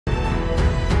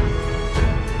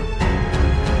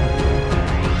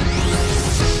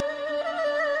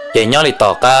chạy nhỏ đi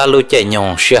tỏ cá lưu chạy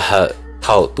nhong xe hở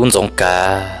thầu tuôn giống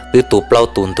cá tứ tụ bao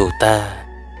tuôn tụ ta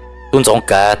tuôn giống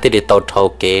cá thì để tàu thầu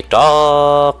kế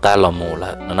đó cá là mù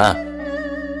là nè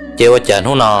chế chả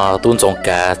nó nào tuôn giống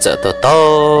cá chợ tàu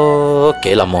to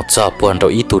kế là một giờ buồn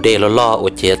rồi ít tụ đề lo ở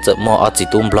chế chợ mua ở chỉ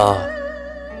tuôn lo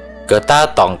cái ta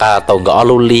tòng cá tàu ngõ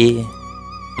lưu ly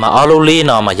mà ở lưu ly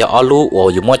nào mà giờ ở lưu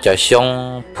ở dùng mua chợ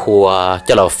xong phùa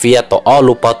cho là phía tàu ở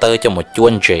lưu bao tơ cho một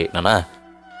chuôn chế nè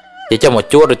thì cho một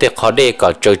chúa rồi tiếc khó để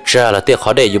có chơi ra là tiếc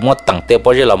khó để dùng một tầng tiếc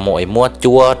bao giờ là mỗi mua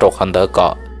chúa rồi hắn đỡ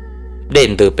có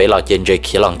đến từ bé là trên trời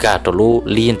khi lòng cả rồi lu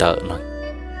liên đỡ nó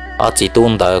ở chỉ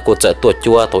tuôn đỡ của chợ tuột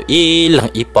chúa thôi ít lần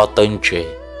ít bao tên chơi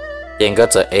trên cái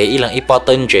chợ ấy ít lần ít bao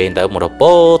tên chơi đỡ một đầu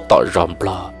bó tọt rầm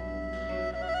bò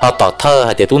họ tọt thơ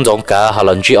hay để tuôn giống cả họ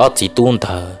lần chỉ ở chỉ tuôn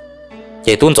đỡ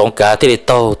chỉ tuôn giống cả thì để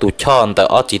tàu tụ chọn đỡ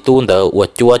ở chỉ tuôn đỡ của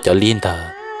chúa cho liên đỡ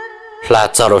là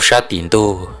cho rồi sát tiền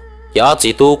tu giờ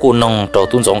chỉ tu cô nông trâu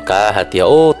tuôn giống cá hạt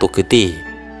tiêu tu cứ đi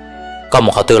có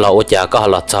một họ từ là ô cha có họ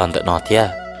lọt tròn được nọ thia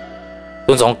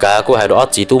tuôn giống cá cô hay đó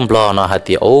chỉ tuôn bò nọ hạt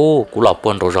tiêu cô lọt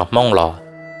buồn rồi mong lọ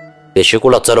để chứ cô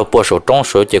lọt cho đâu buồn số trong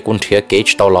số chỉ cô thiệt kế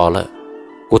tàu lọ了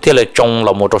cô thiệt là trong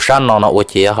là một trâu san nọ ô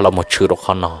cha hay là một chữ đồ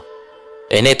con nọ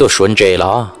ấy này tôi xuân chế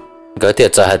lo cái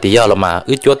thiệt giờ hạt tiêu là mà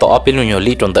ít chỗ tao bên nhiều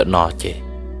ly trong tận nọ chứ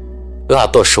hạt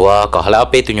tôi xóa có hay là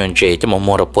bên tôi nhiều chế cho một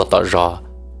mua đồ buồn tao rồi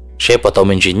sẽ bắt đầu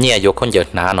mình chỉ nhẹ vô con giật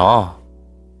nã nó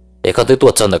để có thứ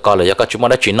tuột chân được coi là do các chúng ta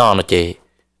đã chỉ nó chị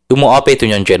cứ mua áo bê tụi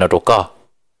nhân chuyện nó đâu có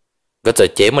cái giờ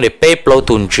chế mà để bê lâu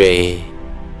tuần chế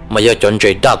mà giờ chọn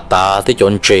chế đắt ta thì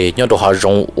chọn chế nhưng đồ họ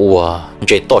rong ua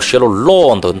chế to sẽ lo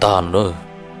lon tận ta nữa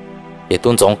để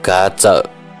tuần giống cả giờ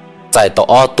tại tao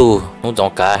ở tu tuần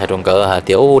giống cả hay trong cái hả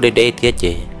tiểu đây thế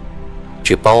chị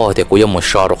chỉ bao thì cũng dùng một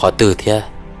sò đồ họ từ thế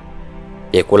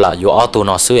để cũng là vô ở tu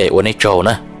nó xứ ấy uốn ấy trâu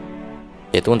nè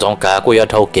để tuôn giống cá cô yêu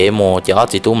thâu kế mồ chỉ ở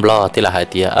chỉ tuôn lo thì là hai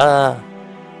tia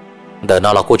đợt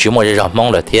nào là cô chỉ mua cho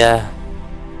mong là thia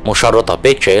một sau đó tao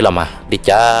biết chế là mà đi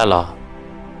cha là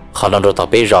họ lần đầu tao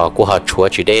biết rõ cô họ chúa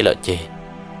chỉ đây là gì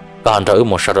còn rồi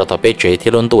một sau đó tao biết chế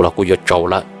thì luôn tu là cô yêu trâu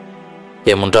lại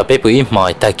để muốn cho biết bị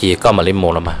mỏi ta kia có mà lên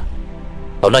mồ là mà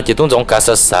họ nói chỉ tuôn giống cá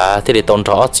xa xa thì để tôn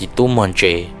cho chỉ tu muốn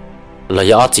chế là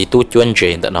do chỉ tu chuyên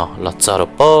chế đợt nào là sao được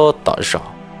bớt tao rõ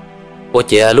cô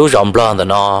chỉ lú rộng lo đợt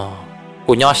nào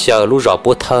cô nhỏ sợ lú rõ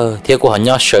bút thơ thì cô họ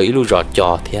nhỏ sợ lú rõ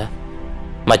trò thế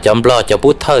mà chậm lo cho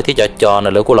bút thơ thì cho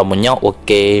này là cô là một nhỏ ok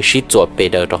xí chuột bề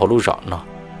đời cho họ lú rõ nó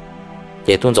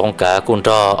vậy tuôn giống cả con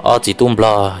cho ở chỉ tuôn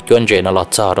lo chuyên chế nó lọt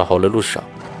cho họ lú rõ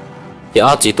vậy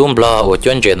ở chỉ tuôn lo ở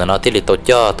chuyên chế nó thì để tổ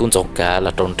cho tuôn giống cả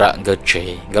là tròn trạng cái chế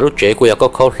cái lúc chế cô có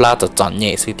khâu la cho chọn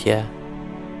nhẹ xí thế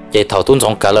vậy thầu tuôn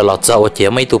giống cả là lọt cho chế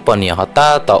mấy tụ bao nhiêu họ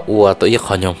ta tạo ua tự ít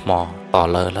họ nhung mò tỏ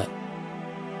lơ lại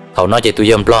họ nói chỉ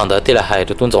tụi em plan đó thì là hai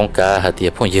tụi tuôn giống cả hạt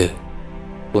tiệp phong dư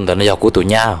tuôn đó nó giàu của tụi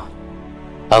nhau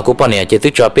ở của bọn này chỉ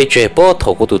tụi cho bé chơi bó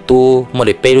thầu của tụi tu mà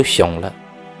để bé lúc sống là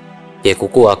chỉ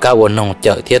của ở cao quân nông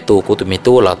chợ thiết tụ của tụi mình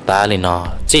tu là ta lên nó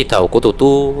chỉ thầu của tụi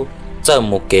tu giờ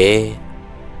một cái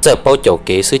giờ bao chậu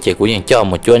cái sứ chỉ của những cho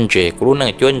một chuyên chế của lúc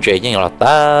này chuyên chế nhưng là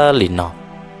ta lên nó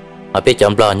mà bé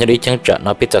chậm plan nhớ đi chẳng trận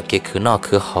nó bé giờ cái khứ nó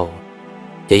khứ hậu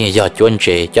chỉ như giờ chuyên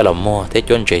chế cho là mua thế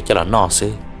chuyên chế cho là nó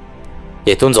sứ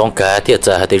vậy tuôn giống cả thiệt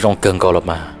giờ thì rong cần cầu là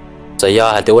mà giờ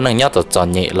giờ thì uống năng nhát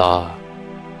chọn nhẹ lo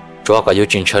chúa có yêu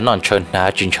trình chấn non chấn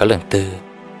ná trình chấn lần tư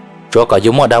chúa có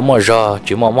yêu mua đá mua rò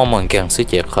chỉ mua mong càng sức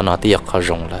chẹt khó nói tiệc khó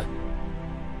rong lại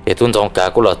vậy tuôn giống cả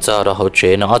của lọ giờ đó hỗ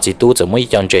trợ nó chỉ tu chỉ mới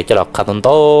chọn chế cho lọ khát tấn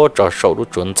to cho sầu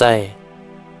đút chuẩn chay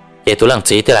vậy tu làm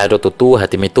gì thì lại đồ tu hay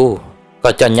thì mi tu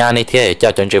có cho nhà này thế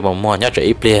cho chọn chế mua nhát chế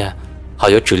ít bia họ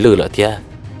yêu chữ lư là thế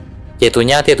vậy tụi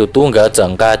nhá thì tụi tu gỡ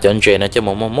chẳng cả chọn chuyện này cho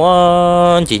một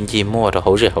gì mua rồi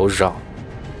hậu rõ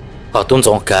họ tuôn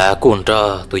giống cả cuốn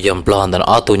ra tụi dầm plan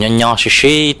đó tụi nhỏ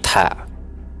xí thả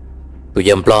tụi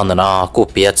dầm plan đó cụ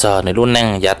bịa cho này luôn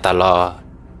năng giá ta lo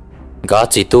gõ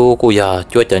chỉ tu cụ giờ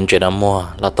chúa chọn chuyện nào mua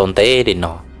là tồn tế đi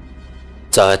nó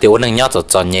giờ thì uống năng nhát rồi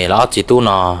chọn nhẹ là chỉ tu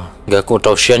nó gỡ cụ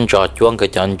trâu xuyên cho chúa cái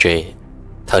chọn chuyện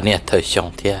thời này thời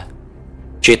sống thiệt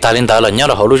chỉ ta lên tới là nhớ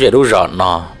là họ lúc dễ lúc rõ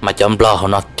nó mà chấm lo họ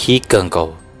nó khí cần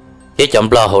cầu thế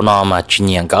chấm lo họ nó mà chỉ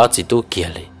nhận có chỉ tu kia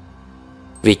เลย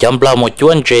vì chấm lo một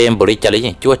chuan trên bồi trả lấy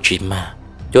những chuan chỉ mà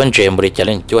chuan trên bồi trả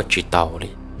lấy những chuan chỉ tàu đi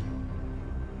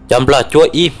chấm lo chuan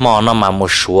ít mò nó mà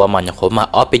một số mà những khối mà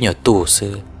ở bên nhiều tu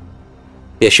sư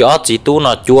để số chỉ tu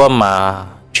nó chuan mà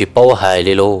chỉ bao hài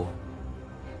đi luôn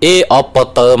ý ở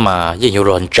potter mà nhiều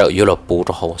lần trợ nhiều là bù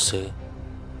cho hồ sư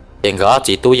hiện có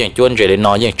chỉ tu những chuyên về đến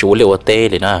nói những chú liệu tê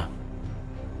đấy nè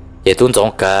để tuôn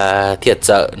giống cả thiệt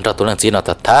sợ ra tuôn làm gì nó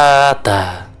thật ta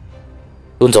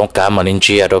tuôn giống cả mà nên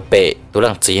chia rồi bể tuôn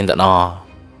làm gì đó nó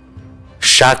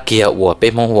sa kia của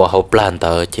bên mong của hậu plan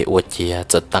tờ chỉ của chia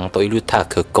จะtăng tới lúc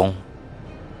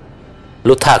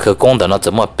tha khởi công đó nóจ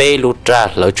ะmà bê lúc ra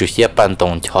lỡ chủ xe ban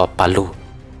đồng cho ba lu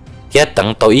cái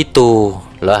tăng tới ít tu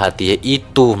lỡ hạt tiền ít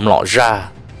tu mọ ra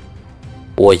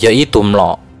của giờ ít tu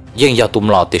mọ nhưng giờ tu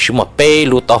mọ thì chỉ mà bê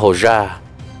lúc tao hồ ra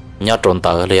nhớ trộn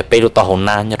tờ là bê lúc tao hồ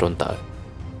na nhớ trộn tờ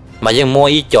mà nhưng mua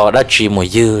ít cho đã chỉ một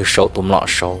dư sầu tu mọ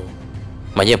sầu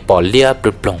mà nhưng bỏ lia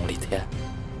bự plong đi thế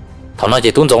thằng nó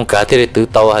chỉ tuân giống cả thì tự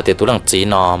tao hay thì tu đang chỉ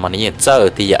nó mà những giờ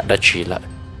thì giờ đã chỉ lại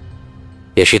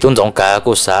也是tuân giống cả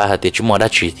của xã hay thì chúng mua đã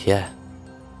chỉ thế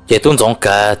chỉ tuân giống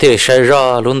cả thì sai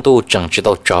ra luôn tu chẳng chỉ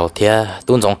tao trâu thế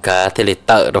tuân giống cả thì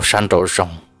tự đâu san đâu rong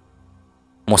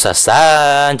một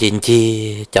xã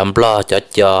gì chậm lo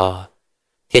cho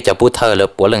khi cho bố thơ là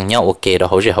bố lần nhau ok đó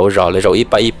hậu rồi lại rồi ít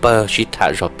ba chỉ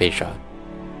thả rồi bây giờ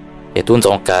thì tuân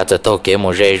giống cả giờ tao kể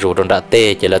một rây rồi đã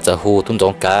tê chỉ là giờ hu tuân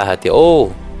giống cả hay thì ô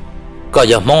có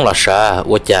giờ mong là sao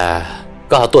ủa chà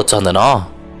có họ tuột chân rồi nó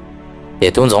thì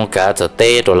tuân giống cả giờ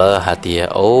tê rồi là hay thì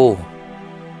ô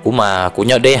cú mà cú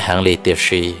nhớ đây hàng lì tiệt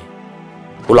gì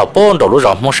cú là bốn đầu lúc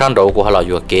rồi mong sang đầu của họ là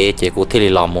vừa kể chỉ cú thi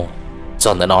làm một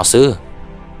chân rồi nó xứ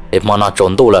để mà nó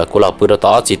trốn tu là cú là bữa đó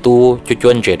tao chỉ tu chú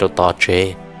chuyên chế đồ tao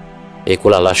chế để cú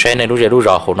là xe này lúc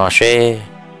rồi họ nó xe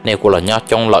này cú là nhớ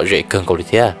trong lợi dễ cần cầu đi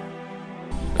thế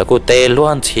là cú tê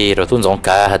luôn thì rồi tuân giống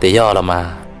cả hay thì do là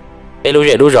mà cái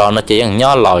lúc rồi nó chỉ ăn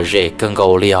nhớ lợi dễ cần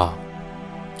cầu liền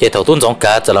cái thầu tuân giống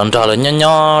cả giờ lần rồi là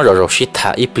nhớ rồi xịt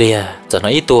thả ít lia giờ nó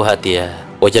ít tu hay thì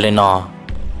ôi giờ lên nó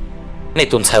này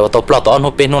tuân xài vào tao bao tao nó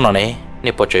bên nó này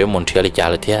này bỏ chơi muốn chơi đi trả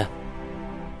lại thế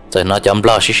giờ nó chấm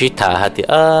bao xịt thả hay thì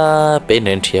bên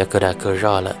nên chơi cơ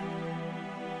ra lại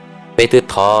bên từ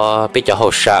thọ bên cho họ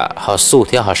sợ họ su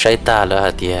theo họ say ta là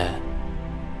hay thì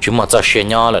chúng mà cho xe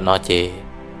nhỏ là nó chỉ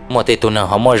mà thì tuân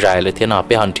họ mua dài là thế nào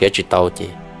bên hắn chơi chỉ tàu chỉ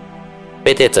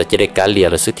bây giờ chỉ để cá lìa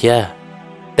là sự thế,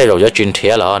 đây rồi cho chuyện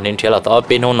thế là nên thế là tao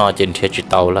bên nó chuyện thế chỉ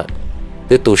tàu là,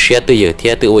 từ tụ xe từ giờ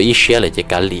thế từ ôi xe là chỉ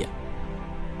cá lìa,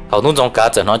 họ nuôi giống cá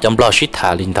giờ nó chấm bao shit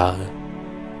thả lên đó,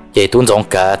 chỉ nuôi giống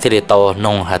cá thì để tao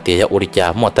nông hạt tiền cho ôi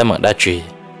cha mua tay mượn đã chỉ,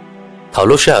 họ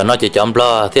lúc xưa nó chỉ chấm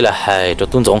bao thì là hay rồi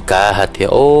nuôi giống cá hạt tiền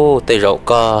ô tay rau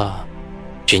co,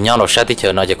 chỉ nhau nó sát thì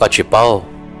chờ nó chỉ có chỉ bao,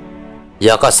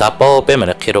 giờ có sáu bao bên mình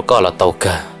khi đó có là tàu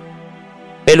cả.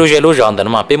 Bây lúc rồi thì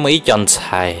mà bây mấy chân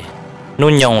xài nó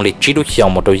nhông thì chỉ lúc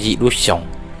xong một đồ gì lúc xong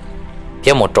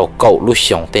theo một trò cậu lúc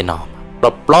xong thế nào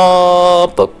lo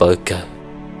bờ cơ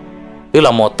tức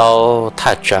là một tàu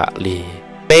thả trả li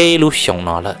bây lúc xong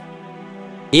nó là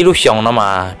ý lúc xong nó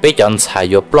mà bây chân xài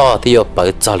vô lo thì vô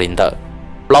bờ cho lên đó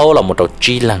lo là một trò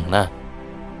chi lằng nè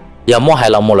giờ mua hay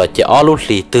là một là chỉ ở lúc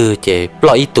lì tư chỉ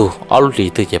lo ít tu ở lúc lì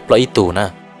tư chỉ lo ít tu nè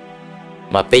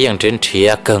mà bây giờ trên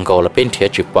thìa cần cầu là bên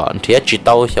thìa chỉ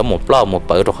tao sẽ một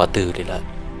bờ rồi họ từ đi lại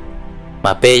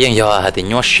mà bây giờ thì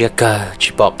nhớ xe cơ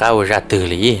chỉ bỏ cao ra từ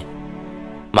lý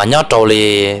mà nhớ trâu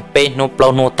thì bên nó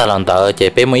bao nó ta làm đỡ chỉ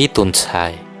bên mấy tuần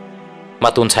xài mà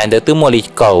tuần xài để từ mua lì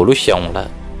cầu lúc xong là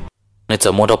nên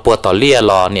giờ mua đồ bùa tỏi lia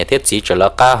lò nè thiết chỉ trở là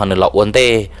cá hoặc là uốn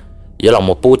tê giờ là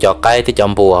một bu cho cái thì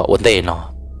chăm bùa uốn tê nó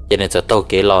cho nên giờ tao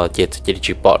kể lò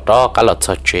chỉ bỏ đó cá là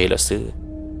sao chế là xứ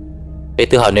bây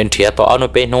từ họ nên thìa tỏ nó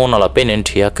bên nó là bên nên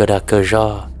thìa cơ ra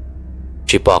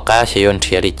chỉ bỏ cá sẽ用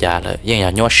thìa đi trả lại nhưng mà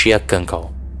nhớ xe cần cầu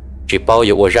chỉ bao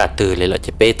giờ ra từ lại là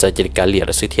chỉ bây giờ chỉ cá liệt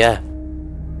là sự thìa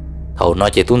hầu nó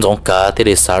chỉ tuân giống cá thì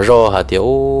để xả ra hả thì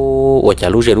ô chả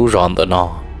lú ròn tụi nó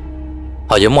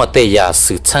họ giống một tê giả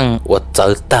sự chăng ô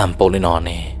chở tam bộ lên nó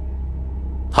nè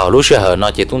họ lú xe hở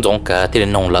nó chỉ tuân giống cá thì để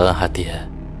nông lỡ hả thì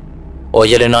ô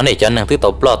giờ lên nó này cho nên thứ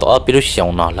tàu plot tàu biết lúc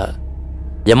xong nó là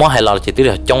giờ món hay là chỉ tức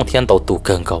là trong thiên tàu tù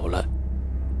cần cầu là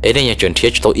ấy đây nhà chuyện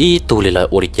thiệt tàu ý tù lại là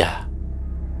ori cha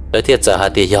để thiệt giờ hạt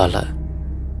tiền giờ là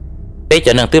bây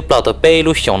giờ năng tiếp bao tàu bây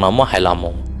lúc xong nó món hay là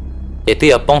một để tức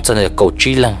là bông chân là cầu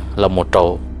chi lăng là một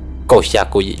trâu cầu xa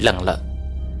cầu gì lăng là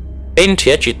bên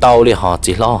thiệt chỉ tàu thì họ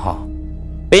chỉ lo họ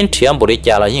bên thiệt bộ đi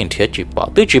cha là những thiệt chỉ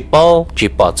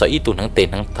bỏ cho ít tù năng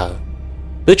tiền năng thờ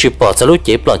tức chỉ bỏ cho lúc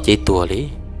chế bỏ chế tù lý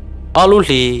ở lúc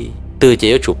thì từ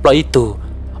chế chủ bỏ ít tù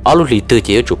ở lúc thì từ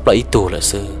chế chụp lại tù là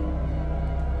sư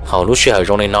họ lúc xưa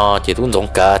trong này nó chỉ tuân giống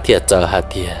cá thiệt giờ hạt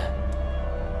tiền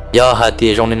do hạt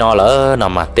tiền trong này nó là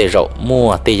nằm mà tê rậu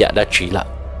mua tê dạ đã chỉ là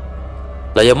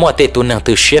giờ mua tê tuân năng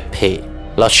từ xếp hệ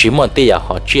là chỉ mua tê dạ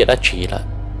họ chia đã chỉ là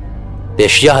để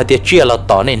giờ hạt tiền chia là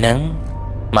tỏ này nắng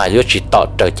mà giờ chỉ tỏ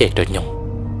trời chế trời nhung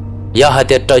giờ hạt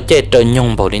tiền trời chế trời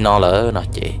nhung bảo đi nó là nó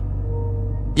chế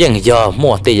nhưng giờ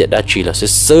mua tê dạ đã chỉ là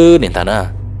sư nên ta nè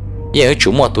giờ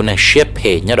chủ mua tụi này xếp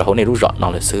hệ nhớ là hôm nay rút rõ nó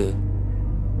là sư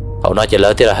họ nói chỉ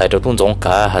là thế là hai đầu tuôn giống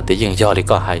cả hai tí dân do thì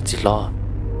có hai chỉ lo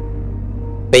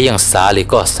bây giờ xả thì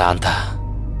có xả ta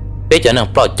bây giờ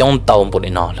năng bỏ trong tàu một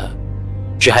này nọ là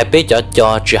chỉ hai bây giờ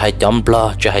cho chỉ hai chấm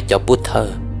bỏ chỉ hai cho bút thơ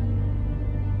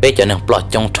bây giờ năng bỏ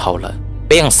trong tàu là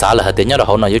bây giờ xả là hạt nhớ là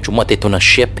họ nói với chúng mà thì tôi nó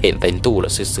xếp hiện tại tu là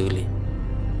xử lý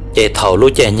chạy thầu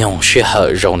lúc chạy nhông xếp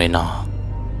hở rồi này nọ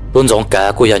luôn giống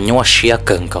cả của nhà nhau xếp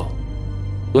cần cầu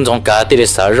luôn giống cả thì để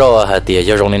xả rồi hạt tiền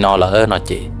cho rồi này nọ là ở nó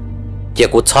chị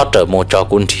cũng chót trở một trò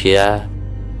cũng thiệt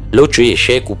lúc chú ý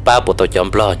xe của ba bộ tàu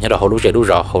chấm bỏ nhớ là họ lúc chạy lúc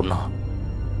rõ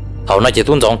họ nói chỉ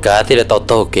tuân giống cả thì là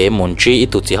tàu kế muốn chỉ ít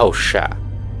tụi chỉ hậu xả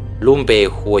luôn bề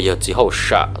hùa giờ chỉ hậu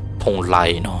xả thông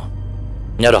lại nó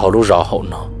nhớ là họ lúc rõ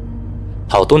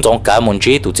họ tuân giống cả muốn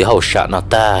chỉ tụi chỉ hậu xả nó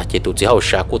ta chỉ tụi chỉ hậu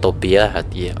xả của tàu bia hả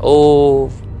tiệt ô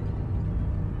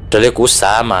trở lại cú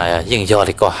xả mà nhưng do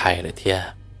thì có hại rồi thiệt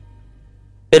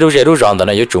bây giờ lúc rõ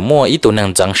là有主mua ít tụi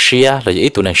nàng chẳng xia là ít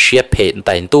tụi nàng xia phèn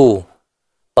tại tu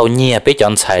tàu nhẹ bây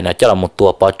chọn xài là cho là một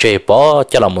tua bỏ chơi bỏ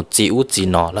cho là một chỉ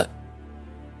nọ lại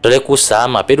rồi cú xả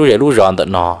mà bây giờ lúc rõ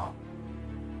nọ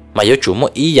mà有主mua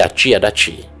ý giả chia đã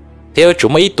chỉ theo chủ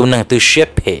mua ít tụi nàng từ xia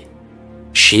phèn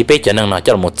chỉ bây giờ nàng nói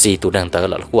cho là một tụi nàng tới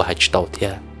là của hai tàu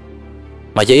thiệt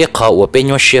mà giờ ít họ ở bên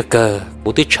nhau xia cơ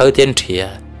cú tí chơi thiên thiệt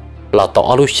là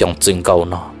tỏ lúc sống từng cầu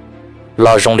nọ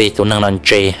là trong đi tụi nàng làm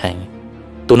chơi hành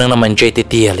tụi nàng làm chơi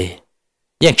tiệt li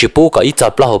nhưng chỉ bố có ít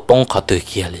tập lao bông khó từ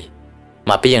kia li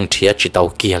mà bây giờ thiệt chỉ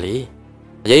tàu kia li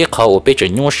vậy họ ở bây giờ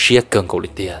nhau xia cần cầu li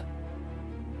tiệt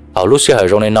họ lúc xia ở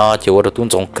trong này nó chỉ có được tuân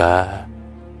trong cả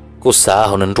cú xã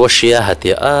họ nên rúa xia hạt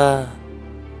tiệt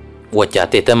我家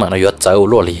爹爹们那要走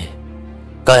路哩，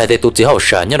刚才爹都只好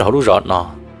杀，你那好路热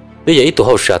闹，你也一都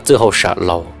好杀，只好杀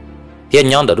老，爹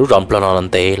娘的都让不了人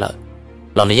爹了，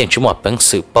老你ยัง只么本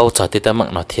事包着爹爹们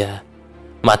那天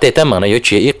，mà爹爹们那有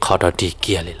只一靠到地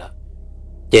界里了，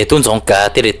也都从家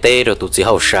爹的爹的都只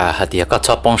好杀，还爹个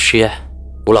操帮些，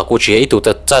我老估计一都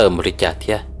在走没得家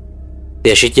天，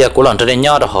爹是家古人这的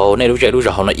娘的好，那路这路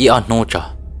好那一安弄着，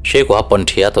谁个本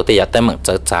天都得要爹们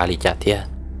走家里家天。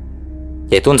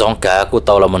vậy tuân giống cả của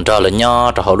tàu là mình cho là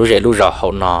nhau cho họ lúc rõ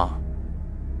họ nọ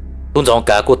tuân giống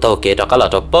cả của tàu kể đó cái là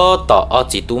cho bớt tỏ ở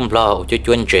chỉ tuân lo cho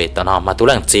chuyên chế tao nọ mà tu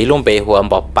đang chỉ luôn bề hoa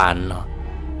bỏ bàn nọ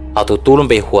họ tu luôn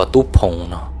bề hoa tu phong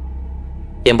nọ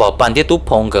hiện bỏ bàn thì tu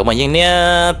phong cái mà những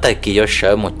nia tại kỳ cho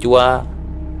sợ một chúa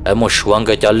ở một xuống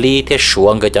cái cho ly thế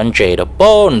xuống cái cho chế đó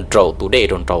bốn trâu tu đê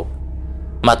đồn trâu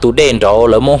mà tu đê đó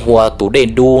là một hoa tu đê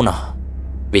đu nọ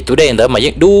vì tu đê đó mà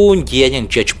những đu gì những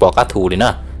chơi bỏ cá thù đi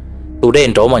nè tụi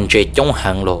đen chỗ mình chơi trong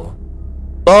hàng lô,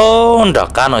 bốn đợt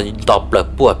cá nó đập là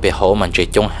bùa bể hổ mình chơi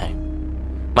trong hàng,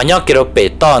 mà nhớ cái đó bể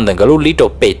to nên cái lúc lý đồ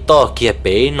bể to kia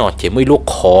bể nó chỉ mới lúc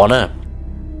khó nữa,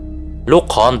 lúc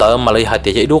khó đó mà lấy hai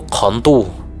tiền lúc khó tu,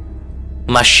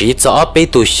 mà sĩ cho bể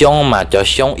tụi xong mà cho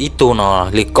xong ít tu nó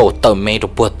lấy cầu tờ mấy đồ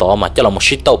bùa to mà cho là một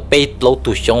sĩ tàu bể lâu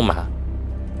tụi xong mà,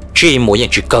 chỉ mỗi những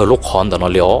chỉ cầu lúc khó đó nó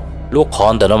lió, lúc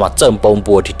khó đó nó mà chân bông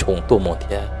bùa thì thùng tu một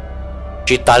thế.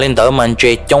 chỉ ta lên đó mình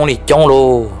chơi trong đi trong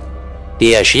luôn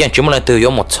thì chỉ chúng mình từ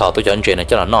giống một sào tôi chọn chơi này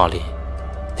cho nó nọ đi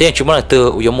thế chúng mình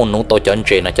từ giống một nút tôi chọn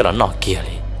chơi này cho nó nọ kia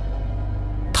đi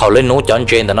thầu lên nút chọn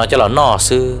chơi thì nó cho nó nọ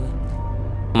sư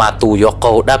mà tụ vô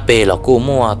cầu đã bê là cú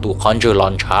mua tụ con chơi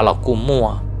lon trả là cú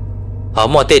mua họ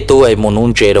mua tê tôi một nút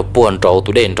chơi được buồn trâu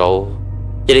tụ đen trâu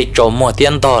vậy thì trâu mua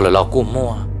tiền to là cú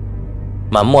mua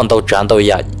mà mua tàu tràn tàu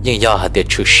già nhưng do hạt tiền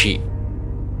chữ sĩ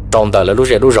trong đó là lúc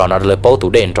rồi nó là bao tụ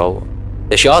đen trâu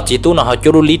để cho chỉ tu nó họ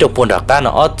cho lý trong buồn đặc cá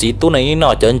nó chỉ tu này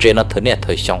nó chân trên nó thử nè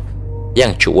thời xong,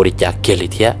 yang chủ đi chả kia lý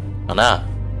thế, nè,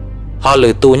 họ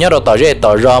lừa tu nhớ đâu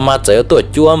tỏ ra mà giờ tôi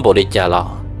chúa bộ đi chả lọ,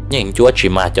 nhưng chúa chỉ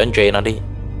mà chân trên nó đi,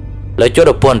 lấy cho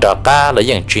được buồn đặc cá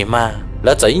lấy yang chỉ mà,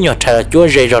 lấy giờ nhớ thay chúa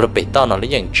dây ra được bị to nó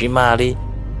lấy yang chỉ mà đi,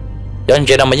 chân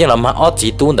trên nó mà những làm mà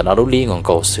chỉ tu để nó đủ lý còn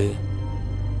cầu sư,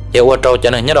 giờ qua trâu cho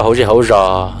nên nhớ đâu hậu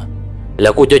rò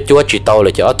là cô cho chúa chỉ tàu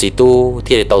là cho chỉ tu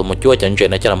thì tàu một chúa chân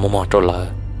chuyện này cho là mua trâu lợ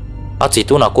ở chỉ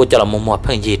tu nào cô cho là mua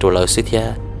phân gì trâu lợ xí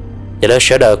thế giờ đó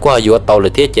sẽ đợi qua vừa tàu là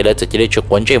thế chỉ để chụp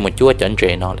quấn trên một chúa chân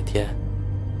chuyện nó là thế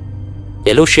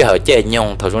giờ lúc sẽ hỏi chơi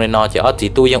nhông thời trong này nó chỉ ở chỉ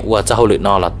tu yang qua sau lượt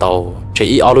nó là tàu chỉ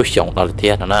ý ở lúc sống là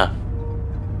thế nè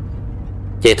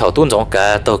giờ thầu tuôn giống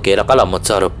cả tàu kia là có là một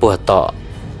giờ được bùa tọ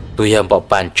tôi em bỏ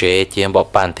bàn chế chỉ em bỏ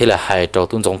bàn thế là hai trâu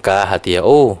tuôn giống cả hạt tiền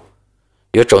ô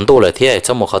yếu trốn tu là thế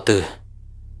trong một khó từ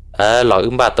lò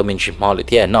ba tụi mình chỉ mò lại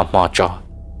thế nó mò trò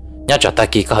nhớ cho ta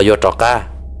kỳ có hơi trò cá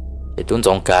thì tuấn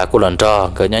giống cá của lần trò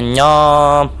cái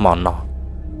nhớ mò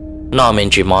nó mình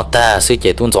chỉ mò ta sư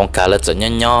chế tuấn giống cá là chỉ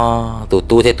nhớ tụi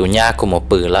tu thế tụi nhá của một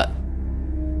bự lại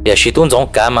giờ chỉ tuấn giống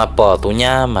cá mà bỏ tụi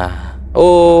nhá mà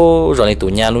ô rồi này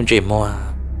tụi nhá luôn chỉ mò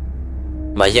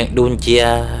mà vẫn đun chia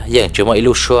vẫn chỉ mò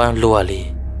ilu xoan lùa li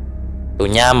tụi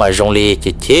nhá mà rong li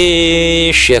chỉ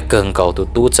chế xe cần cầu tụi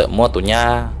tu sợ mò tụi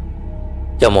nhá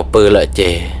cho một bự lại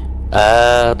chè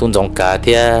tuôn giống cá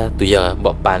thì tụi giờ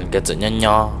bỏ bàn cái chuyện nhỏ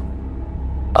nhỏ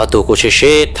ở tụi cô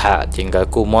sẽ thả chính cái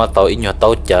cô mua tàu ít nhỏ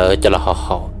tàu chờ cho là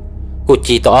họ cô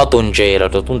chỉ tao tuôn chè là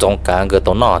tuôn giống cá người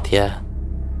tao nọ thì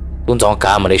tuôn giống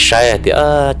cá mà để sai thì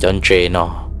chọn chè nọ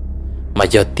mà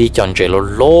giờ tí chọn chè lo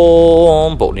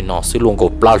bộ đi nọ xứ luôn cổ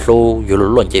pla lô rồi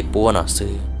luôn chè búa nọ xứ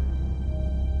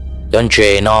chọn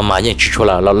chè nọ mà những chỉ chua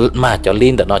là lo mà chọn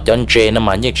linh đã nọ chọn chè nó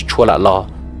mà những chỉ chua là lo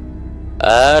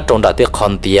trong đó thì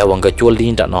còn tiệt vẫn cái chua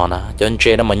linh đã nọ nè chọn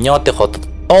chè nó mà nhớ thì họ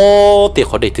thì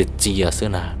họ để từ gì à xứ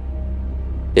nè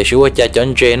để chú cha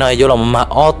chọn chè nó vô lòng mà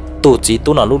tu chỉ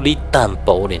tu nó lúc lý tam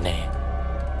bảo này nè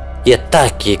giờ ta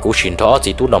kia cũng xin đó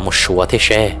chỉ tu nó một số thế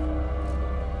xe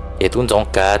giờ tu giống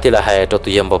cả thì là hai cho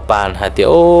tụi em bảo bàn hai thì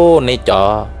này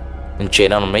cho chè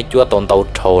nó mấy chúa tồn tàu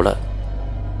trâu了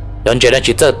chọn chè nó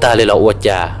chỉ cho ta lên là uất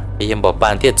cha thì em bảo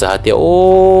bàn thì giờ thì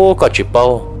có chỉ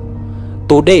bao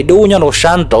tu đây đủ nhau nó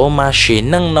san trâu mà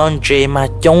xin năng non chè mà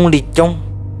trông đi trông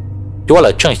chúa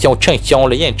là chân xong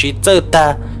lấy những chỉ cho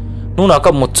ta lúc nào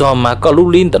có một trò mà có lúc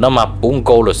linh nó mà bung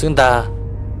câu rồi xứng ta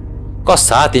có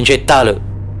xả tiền chơi ta rồi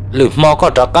lử mò có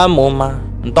trả cá mồm mà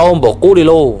tao bỏ cú đi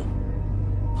luôn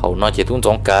hậu nó chỉ tung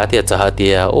giống cá thì giờ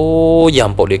thì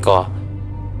yam bỏ đi co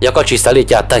giờ có chỉ xả đi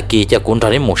trả ta kỳ cho cuốn ra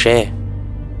đến một xe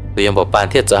tụi em bỏ bàn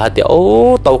thì giờ thì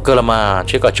tao cơ là mà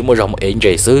chỉ có chỉ mua rồng ếch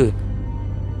dễ sư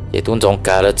chỉ tung giống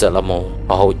cá là giờ là một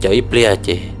hậu chơi bia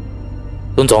chỉ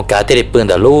tung giống cá thì bươn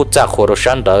đã lú cha khô rồi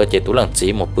sáng đó chỉ tung lần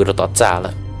chỉ một bươn rồi tỏ cha là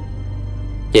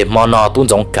chị mò nọ tuôn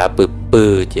giống cá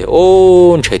bự chị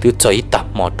trời thứ chơi tập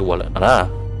mò đùa lại nè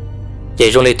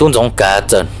chị trong này tuôn giống cá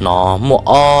giờ nó mua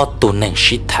tuôn nền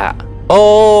xít thả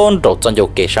đồ chân dầu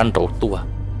kê sang đồ tua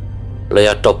lấy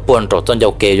đồ buồn đồ chân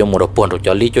dầu kê dùng một đồ buồn đồ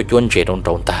cho lý cho chuôn chị trong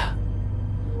trộn ta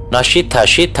nó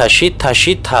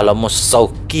xít thả là một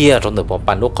sầu kia trong từ bỏ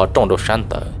bàn lúc có trong đồ sang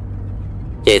tới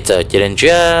chị giờ chị đến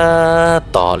chưa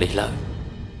tỏ lý lời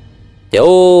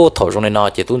dẫu thổi trong này nó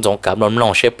chỉ tuôn giống cảm lòng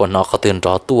lòng xếp bọn nó có tiền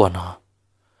rõ tua nó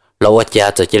lâu ở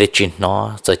cha giờ chỉ để chuyện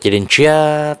nó giờ chỉ đến chia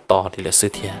to thì là sự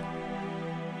thiệt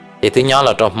thì thứ nhỏ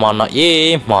là trong mòn nó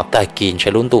mò tài kín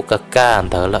sẽ luôn tụ cả anh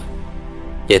thở lại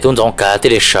chỉ tuôn giống cả thì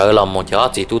để sợ là một chỗ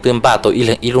chỉ tu tương ba tôi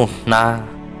ý luôn na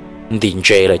định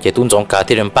chế là chỉ tuôn giống cả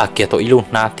thì đến ba kia tôi ý luôn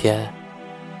na thiệt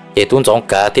chỉ tuôn giống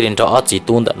cả thì đến chỗ chỉ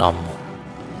tuôn đã nằm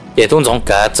chỉ tuôn giống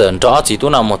cá trần cho chỉ tu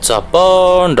nào một giờ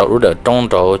bốn đầu đỡ trong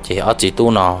đầu chỉ ở chỉ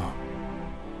tu nào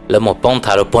là một bông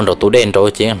thả được bốn đầu tu đen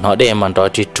rồi chỉ nó đen mà rồi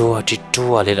chỉ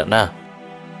chua lên đó nè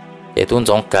chỉ tuôn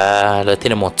giống cá là thế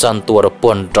là một chân tua được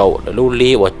bốn đầu là lưu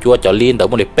ly và chua cho liên đầu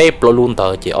một để bếp lo luôn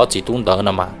tờ chỉ ở chỉ tuôn tờ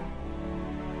nè mà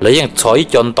lấy những sỏi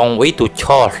chọn tông với tu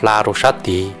cho là rồi sát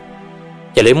thì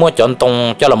chỉ lấy một chọn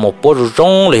tông cho là một bộ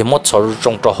rong lấy một sỏi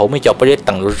rong cho hậu mới cho bây giờ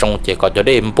tặng rong chỉ có cho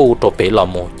đem bu cho bể là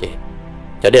một chỉ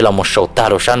cho đây là một số ta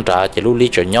đồ san trả chỉ lưu ly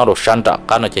cho nhau đồ san trả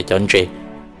cái nó chỉ chọn gì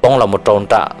bông là một tròn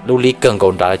trả lưu ly cần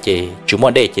còn trả chỉ chỉ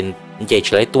muốn để chỉ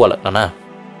lấy tua lại nè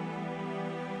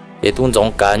để tuôn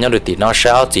giống cá nhau được thì nó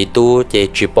sao chỉ tu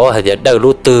chỉ bỏ hay là đầu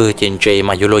lưu tư chỉ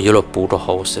mà vô lo bù đồ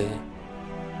hậu sự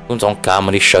tuôn giống cá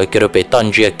mà đi sợi kia đồ bể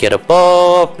toàn chia kia đồ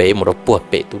bỏ bể một đồ buộc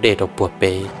bể tu để đồ buộc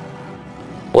bể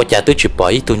ô cha tu chỉ bỏ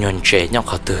ít tu nhon chế nhau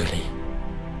khó từ đi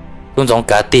tuôn giống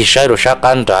cá tì sợi đồ sát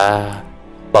ăn trả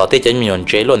bảo thế chân mình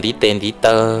chế luôn tí tên tí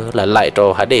tơ là lại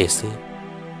rồi hả để xí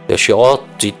để xóa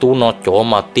chỉ tu nó chỗ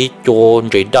mà tí chỗ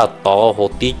chế đã to hồ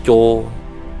tí chỗ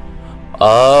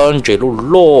chế lu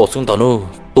lô xuống tao nu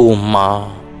tu mà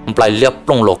lại liệp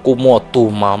lông lọ cu mua tu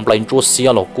mà lại chúa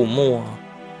xia lọ cu mua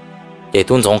để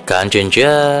tuôn giống cán trên chứ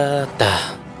ta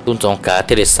tuôn giống cá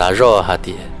thế để xả rõ hả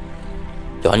thì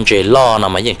chọn chế lo nào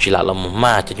mà những chỉ là một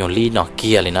ma cho nhon ly nọ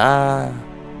kiaเลยน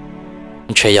ะ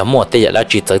chơi giờ mua tây giờ là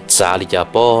chỉ tới giá đi giờ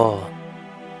po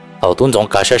hậu tuôn giống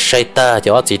cá say ta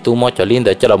cho chỉ tu mua cho liên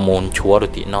để cho là mồn chúa rồi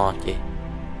tí nó chứ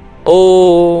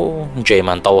chơi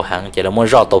màn tàu hàng chỉ là mua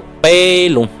rau tàu bé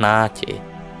luôn na chứ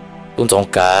tuôn giống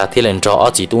cá thì lên cho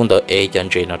chỉ tuôn tới e chân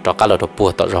chơi nó cho cá là tàu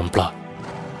bùa tàu rầm bờ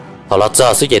hậu là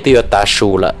giờ sử dụng tiêu ta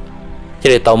sù là chỉ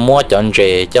để tàu mua chân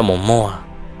chơi cho một mua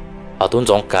hậu tuôn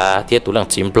giống cá thì tụi lần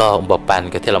chim bờ ông bảo bàn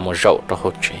cái thì là mua rau cho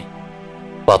hot chơi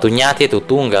bảo tụi nhá thì tụi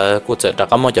tuôn cái cô sẽ đặt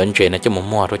cái món chọn chuyện này cho một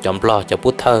mua rồi chọn lo cho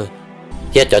bút thơ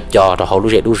chia cho rồi hậu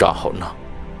lúc dễ đủ rõ hậu nó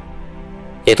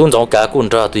để tuôn giống cá cuốn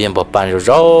ra tụi em bảo bàn rồi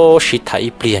rõ xí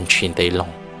thấy liền chuyện tây lòng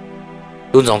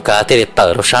tuôn giống cá thì để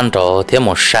tờ rồi san rồi thêm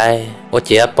một sai ở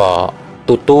chia bỏ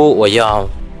tu ở giờ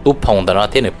tu phong đó nó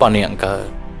thế này bao nhiêu cái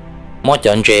món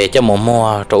chọn chuyện cho một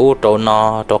mua rồi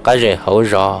nó rồi cái gì hậu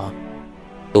rõ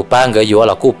tụi ba người vừa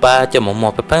là cô ba cho một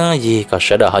mua phải gì có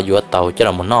sẽ đợi họ vừa tàu cho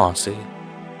là một nọ xí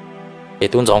để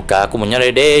tuôn giống cá của mình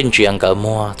nhớ đến chuyện cả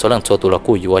mua số lần số tụi là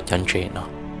cô vừa chân chuyện nó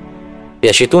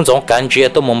bây giờ tuân giống cán chia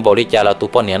tôi muốn bảo đi cha là tụ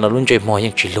bao nhiêu nó luôn chơi mồi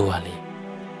những chỉ lùa đi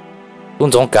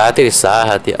tuân giống cá thì xa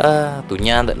hả thì tụ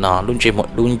nhà đó nó luôn chơi một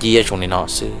luôn chia trong này nó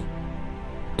xứ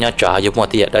nhà trả giúp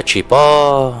một thì đã chỉ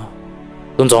bao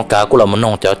tuân giống cá cũng là một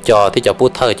nông cho thì cho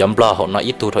bút thơ chấm lo họ nói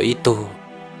ít tu thôi ít tu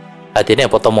thì này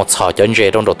bắt đầu một sào cho anh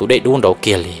trong đầu tụ đấy đúng đầu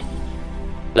kia liền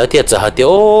lỡ thiệt giờ hả thì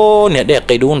nè để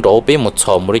cái đúng đầu bên một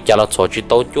sào một đi cha là sào chỉ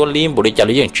tao chúa lim một đi cha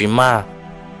là những chỉ ma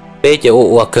bé chỉ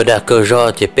cơ đa cơ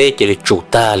do chỉ bé chỉ là chủ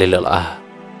ta liền là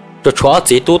cho chó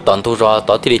chỉ tu tận tu rồi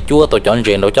tao thì chúa tao chọn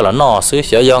chuyện đâu cho là nó xứ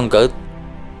xẻo dân cái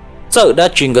giờ đã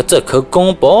chuyện cái giờ khởi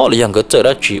công bố là dân cái giờ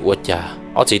đã chỉ của cha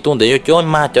họ chỉ tu để cho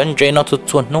ma chọn chuyện nó xuất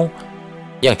xuân nó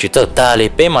dân chỉ giờ ta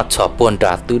liền bé mà chọn buồn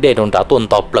trả từ đây đồng đã tuân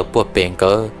tập lực buộc bền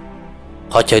cơ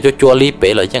họ chơi cho chúa li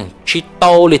bé là dân chỉ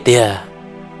tao li tiền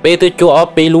bé tới chúa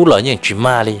bé lú là dân chỉ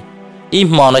ma li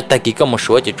im mà nói ta chỉ có một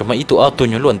số chỉ cho mà ít tụ tôi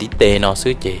nhớ luôn đi tệ nó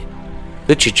xứ chị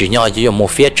cứ chỉ nhỏ chỉ một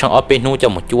phía trong ở bênนู้cho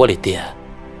một chúa li tiền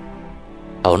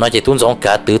nó chỉ tuân giống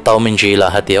cả từ tàu mình chỉ là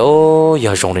hạt tiêu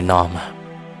giờ dùng để nọ mà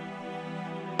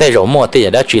tây rau mua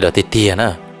tây đã chỉ là tiền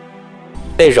nữa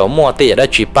tây rau mua tây đã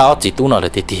chỉ bao chỉ tu nó là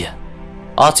tiền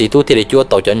chỉ tu thì để chúa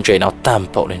tàu chân trời nó tam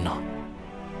bộ lên nó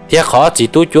thì khó chỉ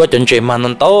tu chúa chân trời mà nó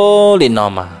to lên nó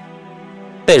mà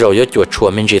tây rau cho chúa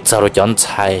chùa mình chỉ sao rồi chọn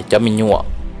xài cho mình nhua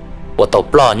của tàu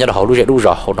plo nhớ là họ lúc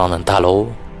rồi họ nó ta lố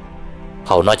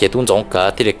họ nói chỉ tuân giống cả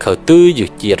thì để khởi tư dự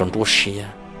chia trong đua xia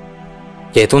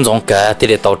chỉ tuân giống cả thì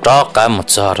để tàu chó cả một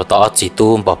giờ rồi tao chỉ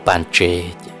tu bảo bàn chế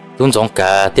tuân giống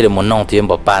cả thì để muốn nông thì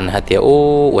bảo bàn hay thì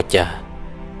ô cha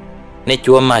nên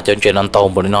chúa mà chọn chuyện ăn tàu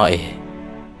một nói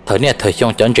thời này thời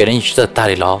trong chọn chuyện nên giờ ta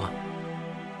đi lo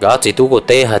gã chỉ tu của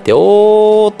tê hay thì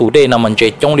ô tụ đây nằm mình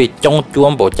chơi trong chúa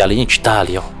bảo cha lấy những ta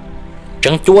liao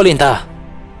chẳng chúa lên ta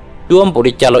chúa bảo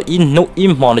đi cha là in nụ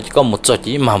im mòn chỉ có một giờ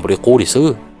chỉ mà bảo đi cố đi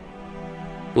xứ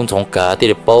tuân giống cả thì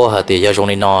để bao hay thì giờ trong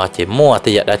này nó chỉ mua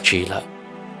thì giờ đã chỉ là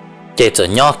chế trở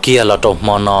nhỏ kia là trồng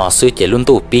mò nọ sư chế luôn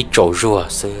tụ bị trổ rùa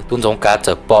sư tuân giống cá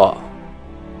trở bỏ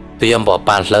tụi em bỏ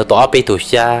bàn lỡ tỏ bị tụi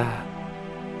xa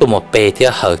tụi một bề thì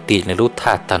hở tì này lúc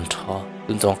thả tàn thọ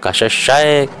tuân giống cá sẽ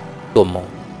sai tụi mong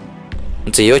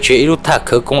chỉ có chuyện lúc thả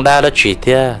khởi công đa đã chỉ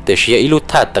thế để chỉ lúc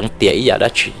thả tận tiền ý đã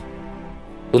chỉ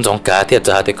tuân giống cá thì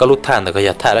giờ thì có lúc thả được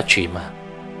cái thả đã chỉ mà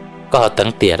có họ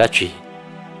tận tiền đã chỉ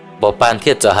bỏ bàn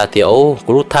thì giờ thì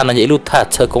lúc thả nó vậy lúc thả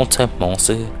chơi công chơi mong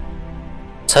sư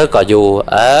sơ có dù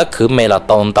cứ mẹ là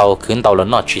tàu khiến tàu là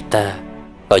nó chỉ ta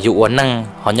có dù uốn năng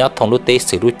họ nhớ thông lúc tết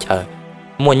xử lúc chờ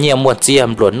mua nhiều mua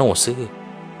chiêm luôn nổ sư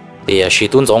thì chỉ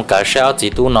tuân giống cả sao chỉ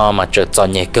tu nó mà chợt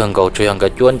chọn nhẹ cơn cầu chuyện cái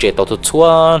chuyên chế tàu thuật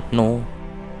xóa nô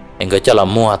anh cái cho là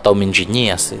mua tàu mình chỉ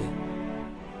nhẹ sư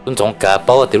tuân giống cả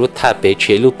bao thì lúc thà bé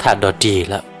chế lúc thà đỏ đi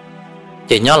là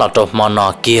chỉ nhớ là trộm mò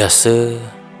nọ kia sư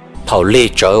thầu lê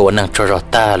trở uốn năng cho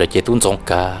ta là chỉ tuân giống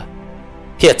cả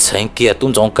hiện thành kia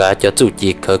tuân giống cả cho chủ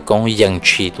chỉ khởi công dân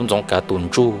chỉ tuân giống cả tuân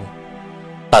chu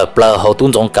ở bờ hậu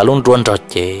tuân giống cả luôn luôn rồi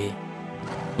chế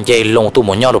dây lồng tu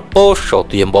một nhau được bó sổ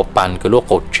tiền bỏ bàn cái lúc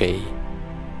hậu chế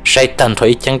say tan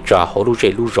thấy chẳng trả hậu lúc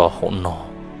dây lúc rõ hậu nọ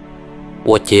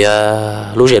của chị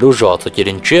lúc rõ thì chỉ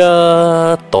đến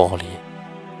chưa to đi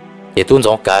thì tuân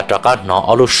giống cả trả cả nó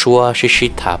ở lúc xua xí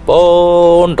thả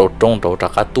bốn đầu trong đầu trả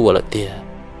cả tua là tiền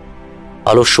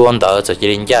ở lúc xua đó thì chỉ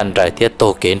đến gian trái thiết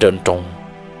tổ kiến trận trong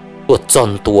tôi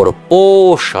chọn tua được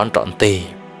bố sáng trọn tê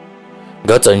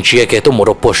gỡ chân chia cái tôi một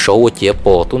đồ bố số chia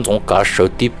bố tôi giống cả sở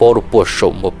tí bố đồ bố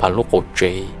số một盘lúc cổ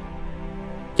chế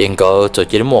hiện gỡ giờ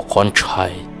chỉ một con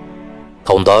trai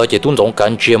thằng đó chỉ tôi giống cả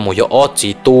chia một giờ ở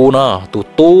chỉ tu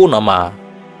nữa mà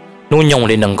nuôi nhung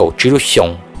lên nâng cầu chỉ lúc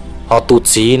sống họ tu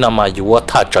chỉ nữa mà dù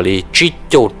thà trả lời chỉ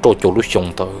cho lúc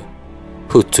sống thôi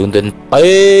hụt xuống đến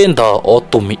bên đó ở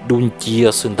tụi mình đun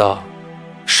chia xin đó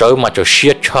sợ mà cho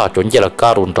siết cha chuẩn chỉ là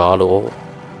cá run ra luôn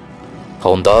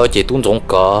thằng đó chỉ tuân giống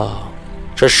cả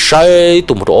sẽ sai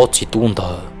tụi một đó chỉ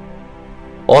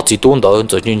tuân đó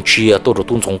giờ nên chia tôi rồi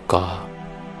tuân giống cả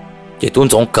chỉ tuân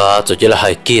giống cả giờ chỉ là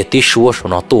hai kia tí số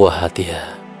nó tua hả tiệt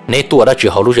nếu tua đã chỉ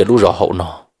hậu lúc rõ hậu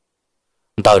nó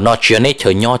đời nó chia nếu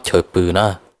chơi nhỏ chơi bự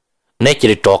na nếu chỉ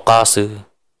để trò cá sư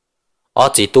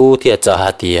chỉ tu thì giờ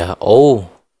hả tiệt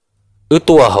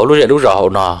tua hậu lúc rõ hậu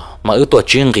nó mà tua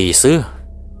chuyên gì sư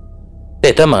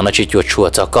để tới mà nó chỉ chùa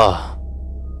cho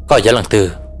có giá lần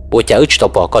từ bố cháu chỉ tao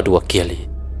bỏ có đùa kia li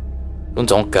luôn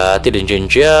giống cả thì đến chuyện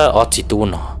chứ ở chỉ tu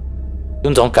nó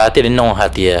luôn giống cả thì đến nông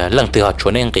hạt thì lần từ họ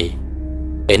chuẩn nên gì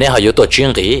ấy nên họ có tổ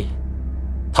chuyên gì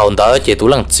thầu đó chỉ tu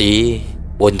lần gì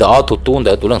buồn đó tu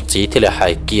để tu lần gì thì là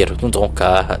hai kia rồi luôn giống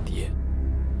cả hạt thì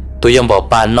tôiยังบอก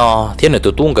ปานนอที่ไหนตั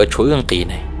วตุ้งก็ช่วยกันตี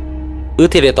này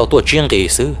ที่เราตัวchuyên gì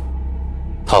xứ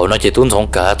thầu nó chỉ tuân giống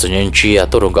cả cho nên chia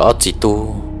tôi đừng có chỉ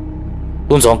tu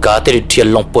tuôn gió cá thì thiệt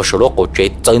lòng bớt số đó cổ chế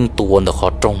chân tuôn được khó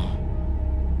trông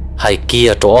hay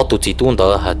kia chỗ tụi chỉ tuôn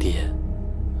đó hả thì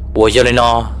bây giờ này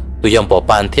nó tụi em bỏ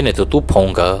bàn thế này tụi tu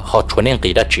phong cả họ chuẩn nên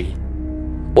kỳ đã chỉ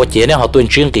bây giờ này họ tuôn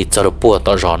chuyên kỳ cho được bùa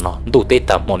tao rõ nó đủ tê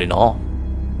tạm một nó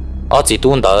ở chỉ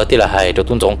tuôn đó thì là hay rồi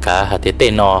tuôn gió cá hả thì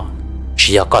tên nó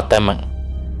chỉ có tên mạng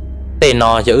tên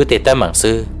nó giờ ư tên mạng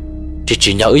sư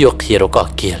chỉ nhớ ư kia rồi có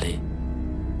kiaเลย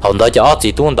họ đó cho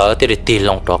chỉ tuôn đó thì tiền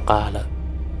lòng trọ cá là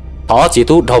họ chỉ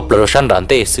tu học là sanh đàn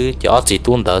tê sư cho chỉ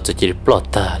tuôn đó chỉ plot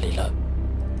ta đi là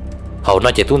họ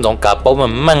nói chỉ tuôn giống cả bao mà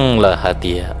măng là hạt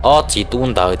tiền ở chỉ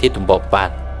tuôn đó thì tụi bỏ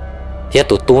bàn thì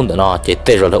tụi tuôn đó nó chỉ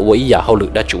tê rồi là uống giả hậu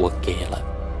lực đã chịu kề là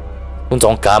tuôn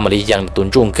giống cả mà đi dang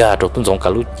tuôn trung cả rồi tuôn giống cả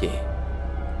lúc gì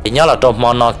thì nhớ là trong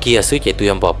món nó kia sư chỉ tụi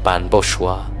em bỏ bàn bỏ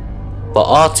xóa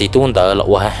bỏ chỉ tuôn đó là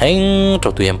uống hang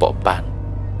rồi tụi em bỏ bàn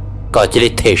còn chỉ để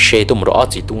thể chế tụi mình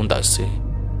chỉ tuôn đó sư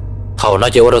họ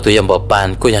nói cho tụi em bỏ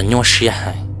bàn cô nhà nhung xia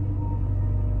hay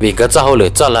vì cái xã hội lựa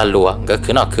cho là lúa cái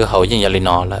cứ nào cứ hậu như nhà linh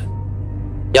nó là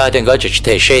giờ thì cái chỉ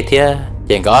thể chế thế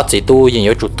thì cái chỉ tu như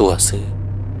nhớ chủ tua sư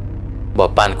bỏ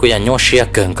bàn cô nhà nhung xia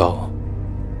cần cầu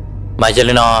mà giờ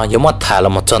linh nó giống mất thả là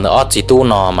một trận ở chỉ tu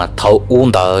nó mà thâu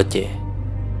uống đỡ chứ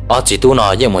ở chỉ tu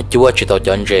nó như một chúa chỉ tao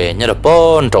chọn rể như là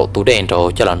bốn trộn tu đen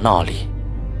rồi cho là nó đi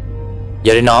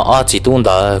giờ linh nó ở chỉ tu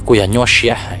đỡ cô nhà nhung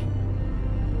xia hay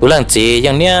tôi làm gìอย่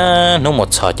างเนี้ยนู้หมด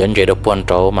ชอจนเจอปวนโ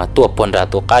ตมาตัวปวนรา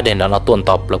ตัวก้าเด่นแล้วเราตัวต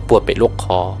อบแล้วปวดไปลูกค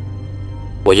อ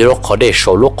ปวดลูกคอเดโช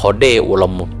ลูกคอเดอุล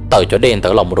มุเต่าจะเด่นแต่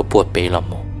เราหมดปวดไปล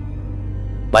มุ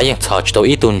บางอย่างชอจตัว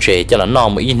อีตุนเจจะละน้อง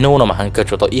มาอีนู้นมาหันเกิด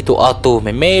ตัวอีตัวอ้อตัว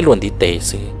ไม่ล้วนที่เตะ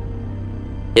สิ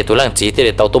เดี๋ยวตัวlàm gìที่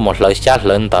เต่าตัวหมดเลยชาติเ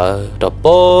ลินเตอตัวป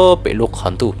วดไปลูกคอ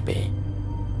นตัวไป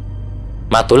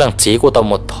มาตัวlàm gìกูตัวห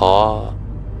มดท้อ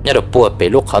เนี่ยตัวปวดไป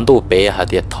ลูกคอนตัวไปหา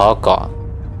เดียท้อก่อน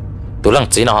tụi lăng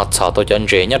chỉ nó chào tôi chân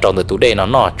rể nhớ trong tụi đây nó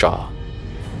nọ trò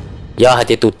giờ hai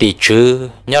tụi tì chứ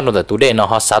nhớ trong tụi đây nó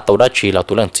họ sát tụi đó chỉ là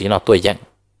tụi lăng chỉ nó tôi dặn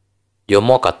giờ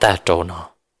mua cả ta trâu nó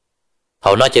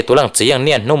họ nói chỉ tụi lăng chỉ ăn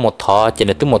niên nó một thọ chỉ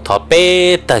là tụi một thọ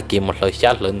bé ta kì một lời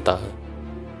sát lớn tờ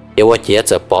giờ qua chỉ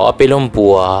giờ bỏ bé lông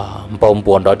bùa bông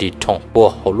buồn đó đi trồng bùa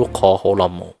họ lúc khó họ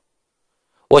làm mù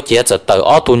qua chỉ giờ tờ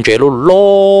ở tuần rể luôn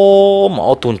lố mà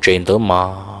ở tuần rể nữa mà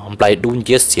lại đun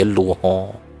chết xỉa lùa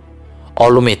họ ở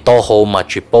lúc mình to hồ mà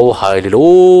chỉ bao hai lú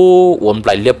uốn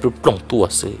lại liệp lúc lồng tua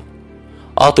sư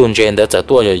ở tuần trên đã trở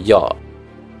tua rồi dọ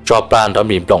cho plan đó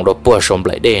mình lồng đó bùa xong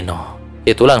lại đây nó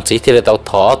thì tôi làm gì thì là tao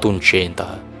thọ tuần trên đó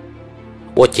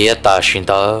tôi chỉ ta xin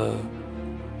đó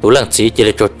tôi làm gì chỉ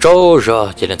là cho trâu rồi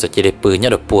chỉ là chỉ là bự nhá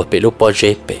được bùa bị lúc bao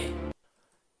dễ bị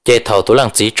chỉ thầu tôi làm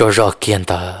gì cho rồi kiên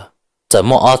đó giờ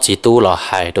mua ở chỉ tu là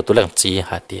hại đó tôi làm gì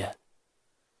hại tiền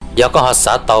giờ có họ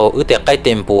xả tàu ước tiệc cái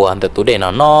tiền bùa để tụi đây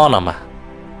nó mà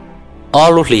ở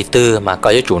lúc lì tư mà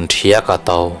có cái chuẩn thía cả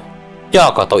tàu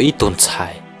do cả tàu ít tuần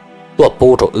xài tua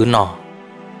bù rồi nó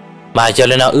mà giờ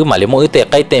lên nó mà lấy mỗi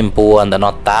tiệc cái tiền bùa để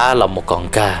nó tá là một con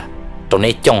gà tàu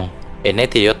này trông em này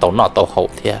thì tàu nọ tàu hậu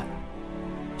thía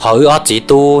họ ở chỉ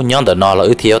tu nhớ để nó là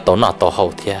thì tàu nọ tàu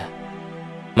hậu thía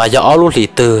mà giờ ở lúc lì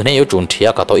tư này có chuẩn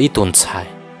thía cả tàu ít tuần xài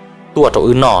tua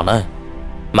rồi nó nữa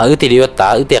mà thì điều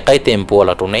ta tiệc cái tiền bùa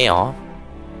là trong này ó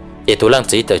vậy tôi làm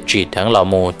gì từ chỉ tháng là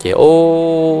một chỉ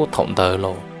ô thống thời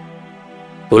luôn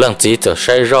tôi làm gì từ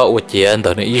sai rõ ở chuyện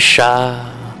từ nơi xa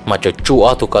mà cho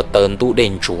chúa tôi có tên tu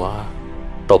đền chúa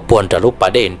rồi buồn trả lúc bà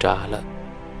đền trả là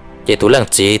vậy tôi làm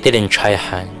gì thì đền trai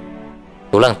hàng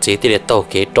tôi làm gì thì để tàu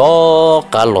kế đó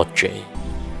cả lọt chuyện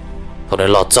thôi để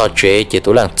lọt cho chuyện vậy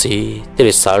tôi làm gì thì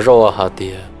để xả rõ hả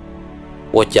thì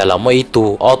ở nhà là mấy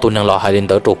tu ở tu năng lọt hai đến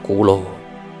tới chỗ cũ luôn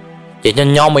chỉ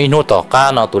nhân nhau mấy nô tỏ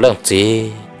ca nào tụi làm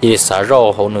gì chỉ xả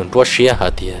rau hậu nương đua xía hả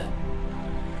thì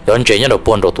yon chỉ nhớ được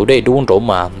buồn rồi tụi đây đúng rồi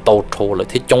mà tàu thô là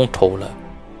thích chống thô là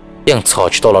tiếng chó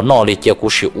chỉ tao là nọ đi chơi cú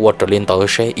sĩ uất trở lên tàu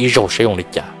xe ý rồi sẽ用đi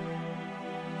chả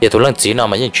thì tụi làm gì nào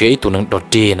mà những chuyện tụi nương đột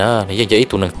đi nữa những chuyện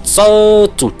tụi nương sơ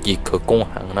chụp gì khởi công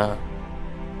hàng nữa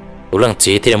tụi làm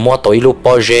gì thì mua tàu lúc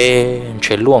bao giờ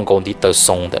chơi luôn còn đi tàu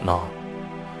sông để nó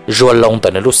rồi lông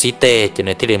tàu nó lúc xí tê cho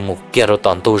nên thì một kia rồi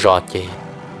toàn tu rõ chứ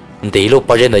đi lúc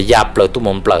bao giờ nó dập lại tụi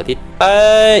mình lại thì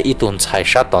ít tuần xài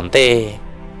sát toàn tê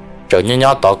rồi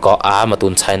nhau tỏ có mà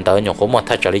tuần xài tới nhau cũng mà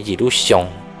thay trở lại gì lúc xong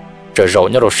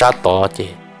rồi nhau rồi sát tỏ chứ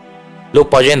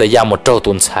lúc bao giờ nó dập một trâu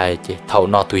tuần xài chứ thầu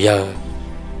nó tụi giờ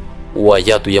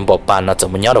giờ tụi em bỏ bàn nó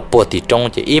chẳng muốn nhau được bữa thì trong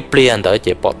chứ ít liền tới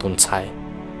chứ bỏ tuần xài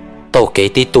tàu kế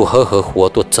tí tụ hở của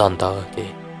tụi chân đó chứ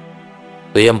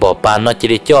tụi em bỏ bàn nó chỉ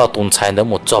để cho tuần xài nữa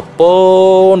một chop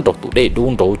bốn độc tụi đây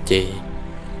đúng rồi chứ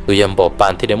tụi em bỏ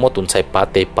bàn thì để mua tuần xài ba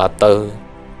tê ba tơ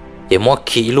để mua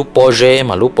khí lúc bao giờ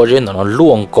mà lúc bao giờ nó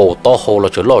luồng cổ to hồ là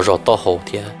chỗ lò rò to hồ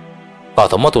thì bảo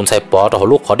thằng mất tuần sai bỏ rồi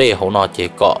lúc khó để họ nó chỉ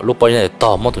có lúc bao nhiêu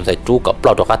to mất tuần sai chú có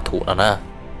bao đồ các thủ nữa nè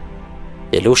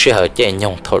chỉ lúc sẽ ở chơi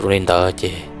nhung thổi lên đó chứ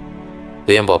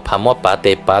tụi em bỏ phàm mất bà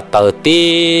tê bà tờ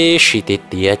tí xí tí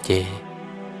tí chứ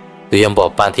tụi em bỏ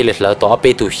bàn thì lịch lỡ tỏ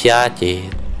bê tụi xa chứ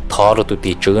thọ rồi tụi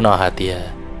tí chữ nó hả tìa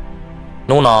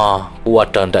nú nó qua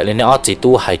trần đại lên nó chỉ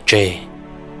tu hay chê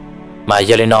mà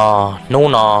giờ lên nó nú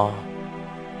nó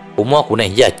cũng mua của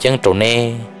này giờ chân trâu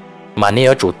nè mà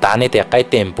nếu chủ ta này thì cái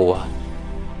tiền bùa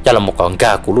cho là một con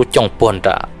gà của lúc trong buồn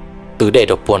trả từ đây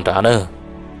được buồn trả nữa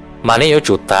mà nếu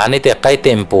chủ ta này thì cái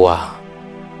tiền bùa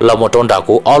là một trong đó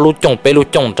của ở lúc trong bé lúc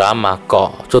trong trả mà có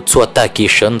chút xua ta kỳ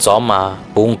sơn gió mà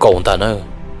buông cầu ta nữa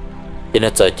cho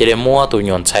nên giờ chỉ để mua tụi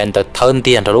nhọn xanh ta thân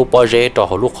tiền rồi lúc bao giờ cho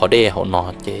họ lúc họ để họ nọ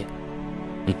chứ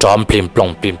tròn plim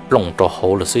plong cho họ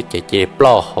là sự chỉ để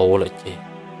plo họ là chứ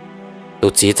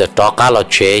tụi chỉ giờ cho cá là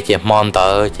chế chứ mòn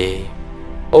tờ chứ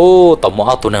ô tao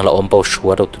mua tụi nàng là ôm bao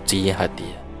sủa đâu tụi chỉ hả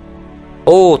tiệt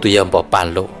ô tụi em bỏ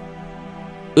bàn lộ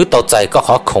tao chạy có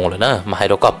khó khủng rồi nữa mà hay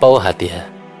đâu có bao hả tiệt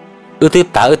thứ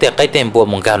ta tiệt cái tiền bùa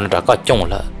mong gan đã có chung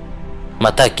rồi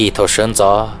mà ta kỳ thầu sơn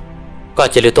gió có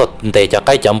chỉ lấy tốt để cho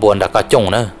cái chậm buồn đã có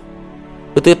chung nữa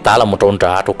thứ ta là một tròn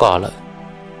trả đâu có rồi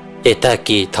chỉ ta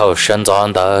kỳ thầu sơn gió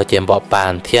đó tiền bỏ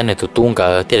bàn thiên này tụi tung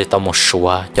cái thì tao một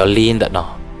sủa cho liên đó nó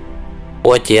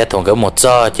ô chỉ thằng cái một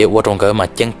giờ chỉ ô thằng cái mà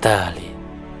chân ta li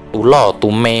tụi lo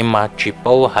tụi mẹ mà chỉ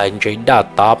bao hành chỉ đã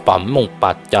ta bấm mông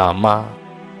bát chả mà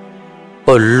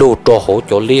ở lô cho hổ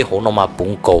cho li hổ nó mà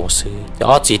bung cổ sư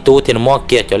cho chỉ tu thì nó mua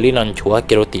kia cho li lần chúa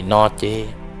kia rồi tí nó chứ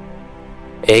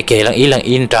ê kể là ý là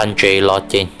in tràn chế lo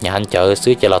chế nhàn chờ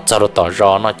sư chỉ là sao nó tỏ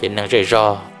rõ nó chỉ năng chế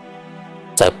rõ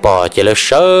giải bỏ chỉ là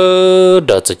sớ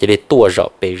đợt chỉ để tua rõ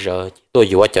bây giờ tôi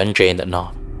vừa chọn chế nữa nó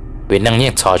vì năng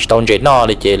nhiên thọ trong chế nó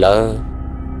thì chỉ là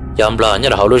chọn là như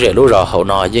là hậu lúc rõ hậu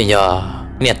nó như giờ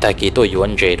nè tại kỳ tôi vừa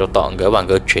chế nó tọn gỡ bằng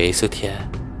gỡ chế sư thiệt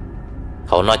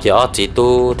hậu nó chỉ ở chỉ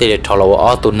tu thì để thọ là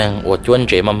ở tu năng ở chuẩn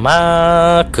chế mà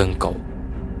má cường cầu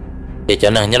để cho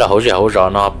năng như là hậu rõ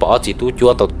nó bỏ chỉ tu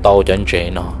chúa tàu chọn chế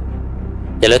nó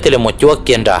để lấy thì là một chúa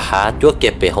kiên đã há chúa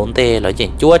kiệt về hôn tê là gì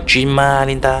chúa chima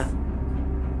linh ta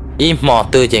im mò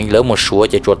tư dành lỡ một số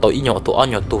chỉ chuột tôi ít nhỏ tôi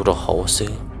nhỏ tu rồi hậu sư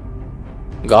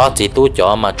gõ chỉ tu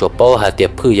cho mà chuột bao hà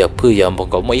tiệp phư giờ một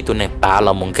có mấy tu này ta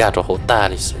là một gà rồi hậu ta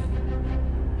đi sư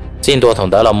xin tôi thằng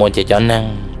đó là một chỉ cho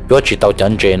năng chúa chỉ tàu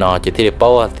chọn chế nó chỉ thì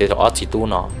bao thì ở chỉ tu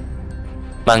nó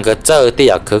bằng cái chơi thì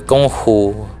ở cứ công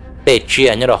khu để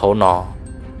chia như là hậu nó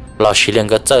là chỉ liên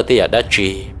cái chơi thì ở đã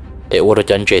chỉ để ô tô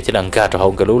chọn chế thì đằng gà rồi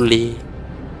hậu cái lú li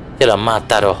thì là mà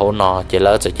ta rồi hậu nó chỉ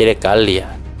là chỉ để cá lìa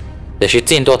để xin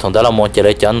tin tôi thằng đó là một chỉ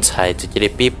để chọn菜chỉ để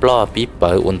bí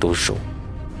bờ ôn tu số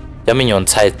cho mình nhọn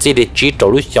菜chỉ để chỉ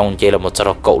trâu lúc xong chỉ là một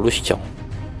trâu cậu lúc xong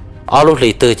ở lúc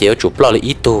lì tư chỉ ở chụp lo là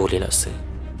ít tu là sư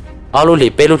ở lúc lì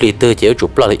bé lúc lì tư chỉ ở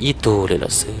chụp lo là ít tu là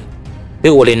sư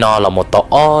cái ô lì nó là một tàu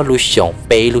ở lúc xong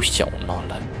bé lúc xong nó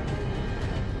là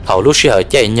hầu lúc sẽ ở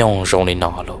chạy nhông rong lì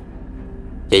nó luôn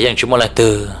vậy rằng chúng mình là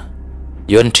từ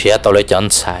yến chia tàu lấy chọn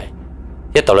菜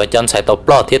thiết tàu lấy chọn菜tàu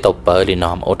lo thiết tàu bờ lì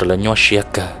nó mà ô tô là nhon xia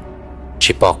cả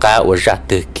chỉ bỏ cá ở ra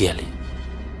từ kia đi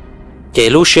chỉ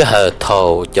lúc xưa hở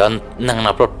thầu cho năng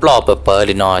nạp lo bờ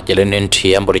đi nó chỉ lên nên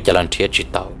thiêm bồi cho lần thiêm chỉ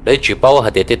tàu đấy chỉ bao hạt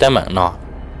để tới mạng nó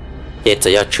chỉ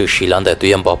chỉ có chữ xí lần để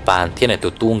tụi em bỏ bàn thế này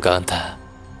tụi tung gần ta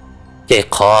chỉ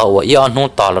khó ở yên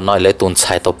nút tàu là nói lấy tuần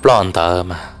xài tàu plon ta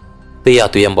mà bây giờ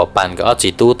tụi em bỏ bàn có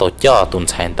chỉ tu tàu cho tuần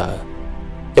xài ta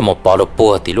cho một bỏ đồ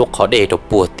bùa thì lúc khó để đồ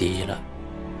bùa tí là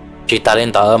chỉ ta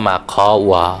lên ta mà khó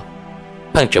quá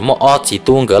phăng chỉ một ở chỉ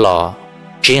tu cái lò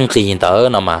riêng khi tớ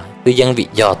nào mà tôi dân vị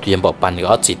do tụi em bỏ bàn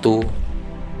gõ chỉ tu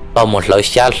tao một lời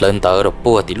xa lớn tớ rồi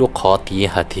bùa thì lúc khó tí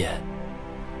hả thiệt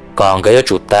còn cái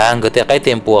chủ ta cái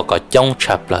tên bùa có trong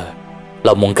chập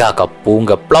là muốn gà có buông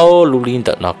gặp lâu lưu liên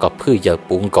tớ nó có phư giờ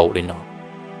buông cầu đi nó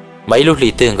mấy lúc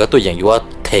lý tưởng cái tôi dành vô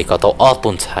thể có tao ở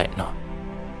tuần xài nó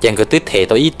dành cái tôi thể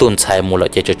tao ít tuần xài một loại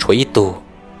chơi chuối ít tu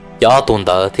do tuần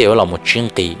tớ thì là một riêng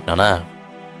kỳ nó nè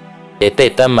để tệ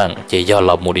tâm mạng chỉ do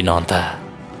là một đi non ta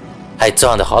hay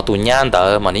chọn để họ tụi nhang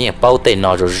đó mà nếu bao tiền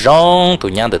nó rồi rong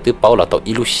tụi nhang đó tự bao là tụi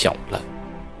illusion là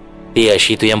thì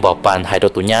khi tụi em bỏ bàn hay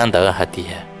tụi nhang đó hả thì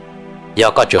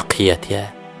do có chuyện kia thì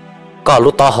có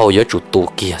lúc đó hầu như chủ tụ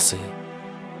kia sự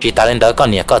chỉ ta lên đó có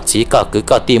nhiều có chỉ có cứ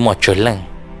có tìm một chuyện lăng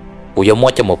bù yo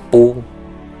mua cho một bu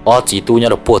ở chỉ tụi nhang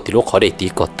được bù thì lúc họ để tí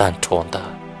có tan tròn ta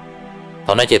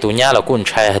thằng này chỉ tụi nhang là con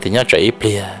trai thì nhang chạy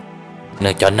bia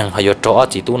nên cho nên hay cho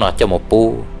chỉ tụi nó cho một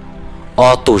bu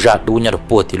tụ ra đu nhà được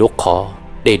bùa thì lúc khó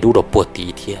để đu được bùa tí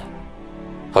thiệt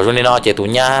họ cho nên nó chỉ tụ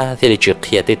nhà thì để chuyện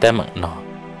thiệt thì tới mạng nó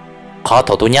khó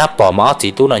thầu tụ nhà bỏ máu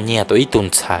chỉ tụ nó nhẹ tụ ít tuần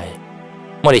xài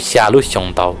mà để xa lúc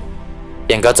xong tàu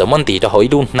chẳng có giờ món tí cho hỏi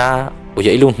đun na bây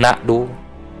giờ luôn nát đu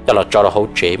cho là cho là hậu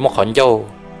chế một khoản dâu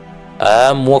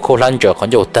mua khô lan chờ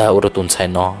khoản dâu ta ở tuần sai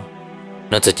nó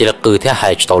nên chỉ là cứ theo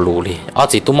hai tàu lù đi ở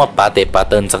chỉ tụi mà bà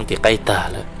tên chẳng thì cái ta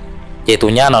là vậy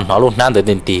tụi nhá nó luôn nát được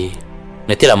tiền tì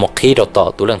nên thế là một khi đầu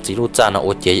tỏ tụi lần chỉ lúc ra nó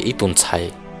ở chế ít tuần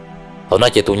sai họ nói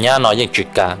chỉ tụi nhá nó những chuyện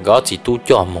cả gõ chỉ tu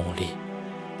cho mù đi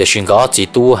để chuyện gõ chỉ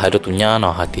tu hay được tụi nhá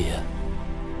nó hả tiệt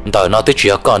đòi nó tới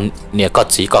chuyện còn nè có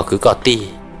chỉ có cứ có ti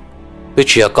tới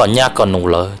chuyện còn nhá còn nụ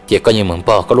lỡ chỉ có như mình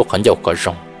bỏ có lúc khẩn dầu có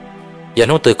rồng giờ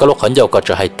nó từ có lúc khẩn dầu có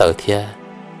trở hay tờ thia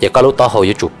chỉ có lúc tao hồi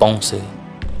với chủ bông sư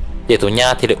giờ tụi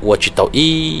nhá thì được uất chỉ tao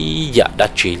ý dạ đã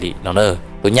chỉ lý nó nữa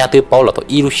tụi nhá tới bao là tao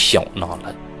ý lúc sống nó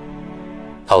là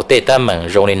hậu tệ ta mình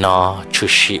rồi nên nó chưa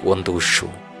sĩ quân tu số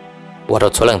và đó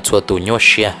số lần chua tụ nhau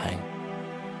xia hành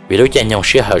vì lúc chạy nhau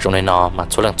xia hở rồi nên nó mà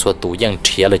số lần chua tụ vẫn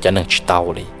chia là cho nên chỉ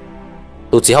tàu đi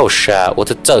tụ chỉ hậu xa và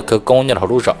thực chất cơ công như là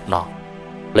lúc rõ nó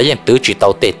lấy những tứ chỉ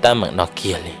tàu tệ ta mình nó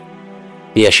kia đi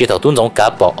vì sĩ tàu tuân giống cá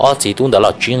bỏ ở chỉ tuân đó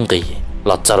là chuyên gì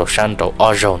là cho được sang đầu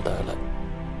ở rồi đó là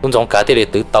tuân giống cá thì để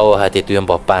tứ tàu hay thì tuyên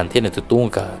bỏ bàn thì là tứ tuân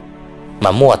cả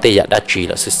mà mua tệ giả đã chỉ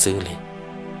là sự xử lý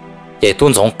vậy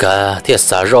tuân giống cá thì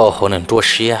xả rõ hơn nên đua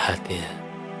xia hay thì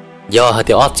do hai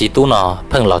tiểu chỉ tu nó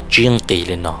phân là chuyên kỳ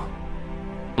lên nó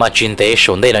mà chuyên tế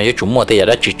số đây là những chúng mua đây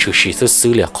là chỉ trừ sĩ sự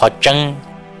xử lý khó chăng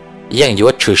nhưng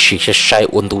nếu trừ sĩ sẽ sai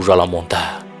ôn tu ra là môn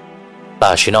ta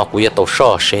bà sĩ nó cũng tàu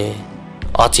so sẽ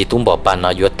ở chỉ tu bỏ bàn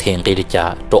nó yếu thiền đi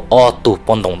cha đồ ở tu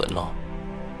bón đồng được nó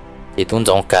thì tu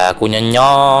giống cả cũng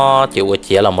nhỏ chịu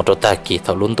chỉ là một chỗ ta kỳ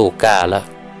thầu luôn tu cả là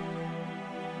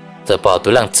giờ bỏ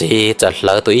túi lăng chi giờ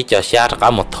lỡ túi cho xa cả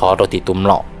một thọ rồi thì tụm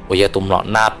lọ bây giờ tụm lọ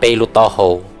na pe lu to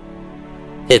hồ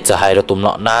thế giờ hai đứa tụm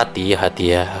lọ na tí hả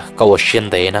tí câu xuyên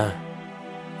đấy na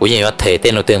cũng như vậy thể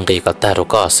tên nó tiền kỳ cả ta đâu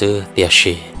có sư tiệt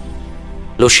sĩ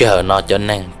lúc xưa nó cho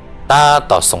nên ta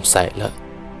tỏ sống sài了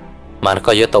mà nó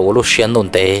có yếu tố lúc xuyên luôn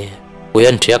tệ cũng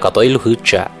anh chỉ có tối lúc hứa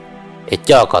trả để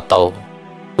cho có tàu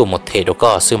tụ một thể đâu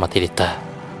có sư mà thì ta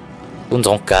cũng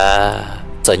giống cả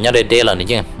giờ nhớ đây là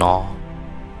những nó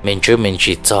mình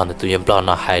chỉ cho nên tụi em lo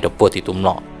nó hai đứa bố thì tụm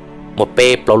lọ một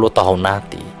bê bao lúa tàu na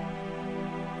tí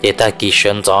vậy ta kỳ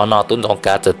sơn gió nó tuân giống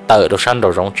cá từ tờ đồ săn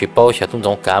đồ rong chỉ bao sẽ tuân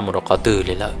giống cá một đồ có từ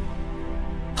liền lợi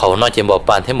hầu nó chỉ một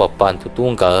bàn thêm một bàn tụi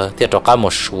tuân cỡ thì cho cá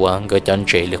một xuống cái chân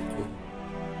chế lực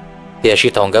thì chỉ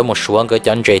thòng cái một xuống cái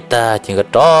chân chế ta chỉ cái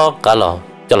đó cá lò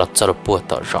cho là cho được bùa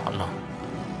tỏ rõ nó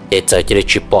vậy giờ chỉ để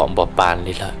chỉ bỏ một bàn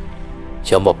liền lợi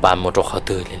cho một bàn một đồ có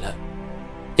từ liền lợi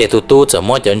vậy tụi tu giờ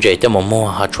mua chân chế cho một mua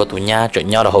họ cho tụi nhá cho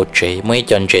nhau là hỗ trợ mấy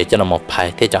chân chế cho là một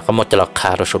bài thế chẳng có một cho là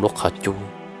khá rồi số lúc họ chú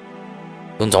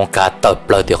tuân giống cá tập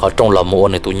lời thì họ trong lòng mua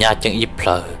này tụi nhá chẳng ít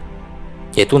lời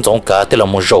vậy tuân giống cá thì là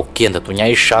một rổ kiên thì tụi nhá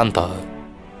ít san thở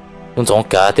tuân giống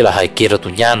cá thì là hai kia rồi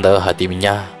tụi nhá đỡ hai tìm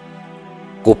nhá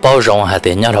cú bao rong hai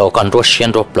tiền nhá rồi còn đốt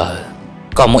xiên đốt lời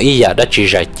còn một ý giả đã chỉ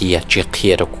giải chia chỉ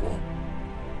kia rồi cú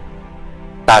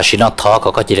ta chỉ nó thọ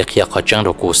có chỉ là kia khó chân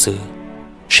rồi cú sư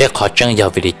sẽ khó chân giàu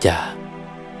vì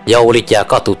lý cha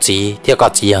có tụi gì thì có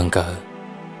gì hơn cơ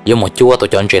giống một chúa tôi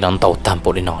chọn chuyện ăn tàu tam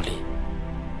bộ đi nọ đi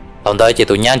hôm đó chỉ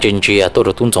tụi nhang chuyện gì tôi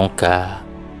được tuân giống cả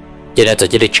cho nên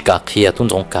chỉ để cả kia tuân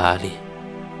giống cả đi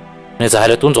nên giờ hai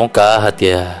đứa tuân giống cả hạt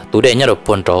tiền tụi đây nhớ được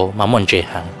buồn rầu mà muốn chơi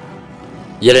hàng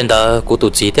giờ lên đó của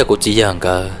tụi gì thì của gì hơn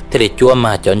cơ thế để chúa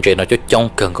mà chọn chuyện nó cho trong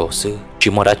cần cầu sư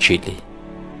chỉ muốn đã chỉ đi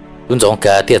tuân giống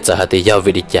cả thì giờ hạt tiền giàu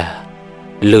vì lý cha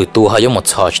lừa tu hay giống một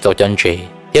trò tàu chọn chuyện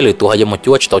thế lừa tu hay giống một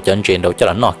chúa tàu chọn chuyện đâu cho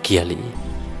là nọ kia đi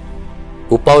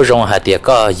cú bao rong hạt tiền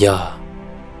có giờ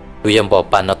tụi em bỏ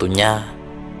bàn nó tụi nhá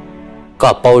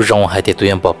có bao rong hay thì tụi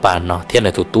em bỏ bàn nó thế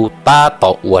này tụi tu ta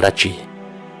tỏ ua đã chỉ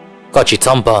có chỉ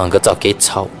thăm bằng cái cho cái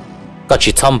cháu có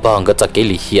chỉ thăm bằng cái cho cái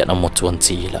lý hiện nó một chuyện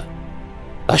gì là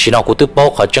à xin nó cũng tự bao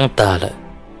khỏi chân ta là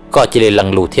có chỉ để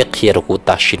lằng lù thiết kia rồi cũng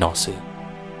ta xin nó sự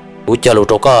bố cha lù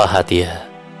đâu có hạt tiền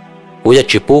bố cha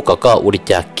chỉ bố có ua đi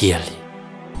cha kia đi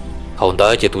hầu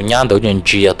đó chỉ tụi nhá đâu nhận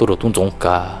gì à tôi được tuân giống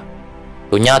cả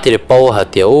tụi nhá thì để bao hạt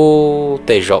tiền ô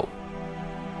tệ rậu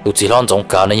tụi chỉ lo giống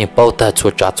cá này nhưng bao ta chua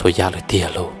chát chua ya lại tiền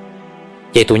luôn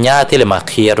vậy tụi nhá thì là mà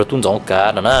kia rồi tuân giống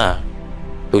cá đó nè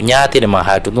tụi nhá thì là mà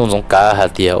hai tuân giống cá hạt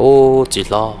tiền ô chỉ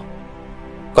lo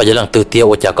có những lần từ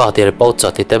tiêu ở chả có thì là bao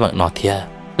giờ thì tới mạng nọ thiệt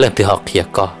lần từ học kia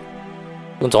có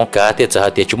tuân giống cá thì giờ hạt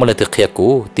tiền chúng mình lên từ kia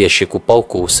cũ tiền sĩ cũ bao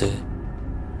cũ xưa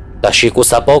là sĩ cũ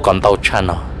sao bao còn tàu chăn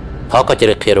nọ họ có chỉ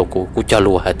là kia rồi cũ cho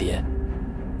lúa hạt tiền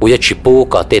bây giờ chỉ bù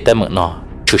có tiền tới mạng nọ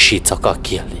chú sĩ cho có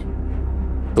kia liền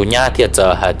tụi nhá thì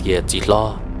giờ hạt tiền chỉ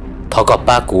lo thọ có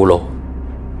ba cú lô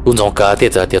tuân giống cá thì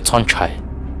giờ tiền chọn trái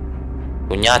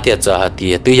tụi nhá thì giờ hạt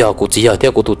tiền tự do cú chỉ giờ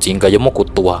theo cú tụi chính cái giống một cú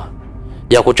tua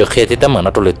giờ cú trực khi thì tấm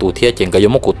nó trôi lên tụi theo chính cái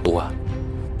giống một cú tua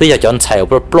tự do chọn trái ở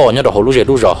bờ nhớ đồ hồ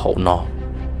lúc giờ hậu nó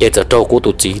giờ giờ trâu của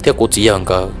tụi chỉ theo của chỉ hơn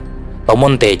cơ tao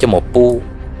muốn tệ cho một pu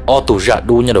ở tụi ra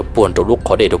đu như được buồn trâu lúc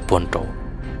khó để được buồn trâu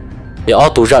để ở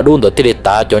tụi ra đu được thì để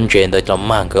ta chọn chuyện để cho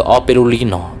mang cái ở peluli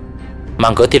nó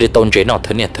mang cái thì để tôn chuyện nó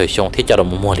thế này thời xong thì cho được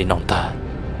một mùa đi nông ta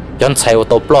chọn xe ô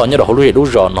tô plo như được hồi lúc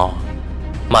rõ nó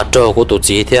mà trâu của tụi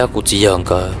chỉ theo của chỉ hơn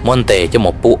cơ muốn tệ cho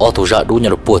một pu ở tụi ra đu như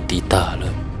được buồn tí ta rồi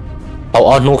tao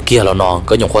ở nô kia là nó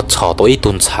cái nhung khoa chảo tôi ít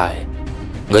tuần xài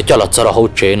người cho là cho là hỗ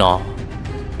trợ nó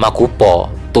mà cú bỏ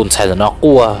tuần xài là nó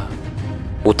qua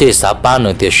cú thế xã ba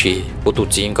nữa thì gì cú tụi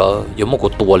chỉ có giống một cú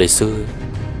tua lịch sử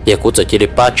giờ cú chỉ để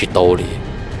ba chỉ tàu đi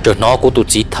rồi nó cú tụi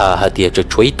chỉ thà hay thì rồi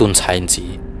chuối tuần xài gì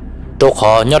đâu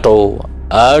khó nhớ đâu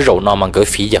ở rồi nó mang cái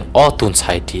phí dạng ở tuần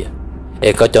xài thì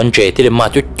em có chọn chế thì mà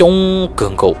chút chung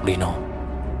cường cột đi nó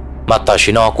mà ta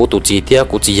chỉ nó cú tụi chỉ tiếc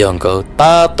cú chỉ dần cơ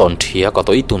ta toàn thiệt có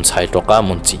tôi ít tuần xài cho cả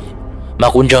môn gì mà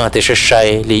cũng chẳng thể sẽ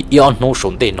sai li ion nô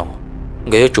sống tên nó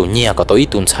người chủ nhà có tôi ít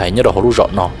tuần xài nhớ đâu họ lúc rõ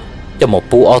nó cho một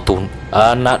pu ở tuần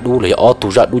na đu lấy ở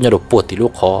tuần ra đu nhớ đâu buồn thì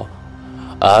lúc khó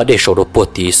để số đâu buồn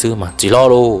thì xưa mà chỉ lo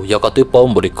đâu giờ có tôi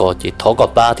bom một đi có chỉ thó có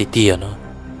ba thì tiền nữa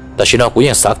ta chỉ nó cũng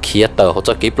như sát kia tờ họ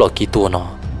cho kịp lo kỹ tua nó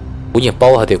cũng như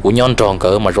bao thì cũng nhon tròn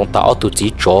cỡ mà rong tạo tụi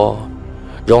chỉ cho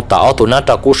rong tạo tụi nó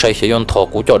ta cũng say sử dụng thọ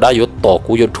cũng cho đá yếu tỏ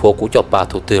cũng yếu thua cũng cho bà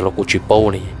tụi tiền là cũng chỉ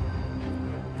bao này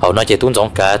họ nói chỉ tuân giống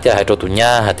cả thì hai trâu tụi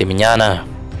nhà hai thì mình nhà nè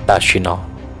ta chỉ nó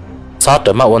sao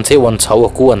trở mà quân thế quân xấu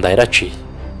của quân đấy đã chỉ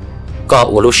có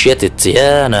u lúc xia thì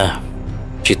dễ nè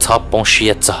chỉ thắp bông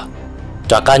xia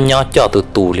cho cả nhau cho tụi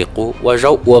tù liệt cũ và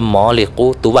rau uốn mỏ liệt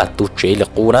cũ tụi bạn tụi chế liệt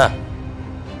cũ nè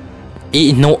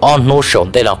ít nô on nô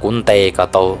sống đây là quân tây cả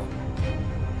tàu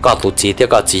có tụi chỉ thì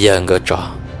có chỉ giờ người cho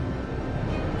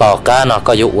bảo cả nó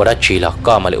có yếu đã chỉ là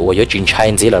có mà lại yếu chính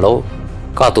trái gì là đâu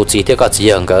có tụi chỉ thì có chỉ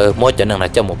giờ người mỗi cho nên là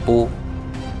cho một bu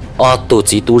tụi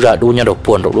chỉ tụi ra đu nhau đồ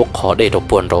buồn đồ lúc khó để đồ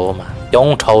buồn đồ mà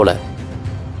giống thâu là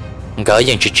cái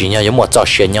gì chỉ nhau giống một trò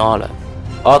xe nhau là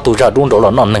tụi ra đu đồ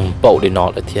là nó nâng bầu để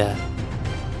nó là thế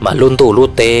mà luôn tụi luôn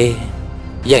tê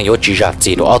dạng yếu chỉ ra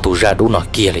gì đồ tụi ra đu nó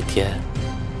kia là thế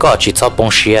có chỉ cho bông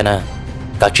xe nè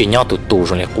ta chỉ nhau tụi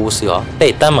rồi là cú sữa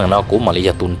để ta mà nó cũng mà lấy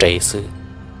ra tuần trái sữa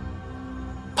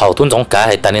hậu tuần giống cá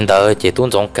hay ta nên đợi chỉ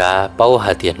tuần giống cá bao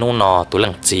hạt tiền nung nọ tụi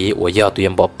lăng chỉ ở giờ tụi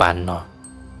em bỏ bàn nọ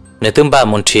nếu tương ba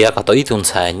muốn chia cả tới tuần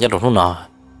xài nhất là nọ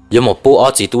giờ một bố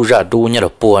chỉ tu ra đu nhất là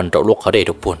buồn trâu lúc họ để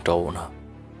được buồn trâu nọ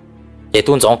chỉ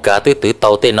tuần giống cá từ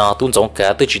tàu tên nọ tuần giống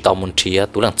cá từ chỉ tàu muốn chia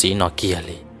tụi lăng chỉ nọ kia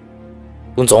đi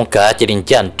tuần giống cá chỉ định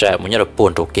chăn trẻ muốn nhất là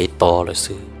buồn trâu kế to là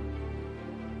xưa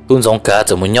tuần giống cá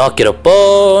chỉ muốn nhau kia là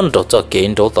buồn trâu cho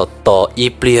kế trâu to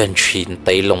ít liền chuyện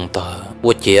tay lông ta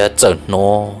我姐真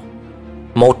孬，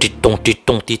冇地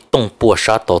动不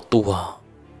杀到多啊！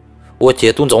我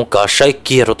姐都从家晒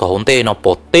kia rồi thằng đây nó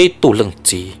bỏ tê tu lưng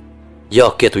gì, giờ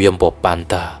kia tụi em bỏ bàn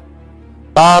ta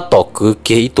tỏ cứ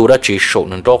kia tụi đã chỉ số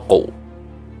nên rõ cổ,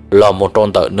 là một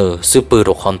tròn tờ nửa sư bự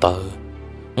được hoàn tờ,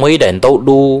 mấy đèn tàu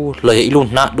đu lời luôn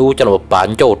nát đu cho nó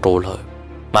bán cho trâu lời,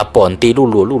 mà bọn tí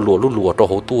lùa cho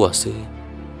hậu tua sư,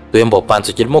 tụi em bỏ bàn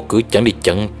sẽ chỉ một cứ chẳng đi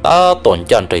chẳng ta toàn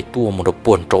chăn đầy tua một đợt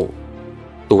buồn trâu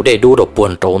tụ để đu được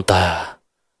buồn trốn ta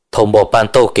thông bỏ bàn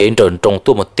tàu kế rợn trong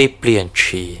tu một tiếp liền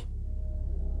chỉ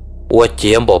我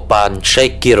姐冇办谁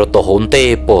给了到红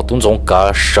的不东种家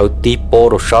手底包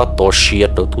了啥多些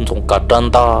的东种家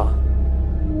长大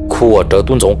苦的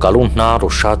东种家路那了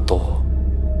啥多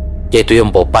也对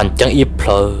冇办将一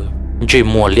plơ chỉ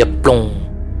mua liệp lông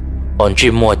còn chỉ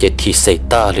mua chỉ thị xây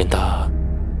ta lên ta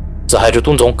giờ hai đứa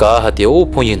东种家还丢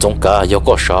朋友种家要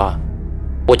搞啥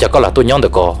我家搞了多样的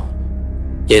搞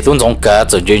也东种家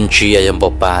就人去也冇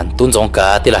办东种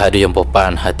家的了还得冇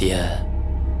办还得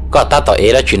có ta tỏ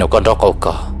là chuyện nó còn rõ câu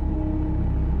cỏ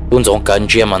tuân giống cần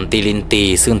chia mặn tì linh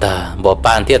tì xương ta bỏ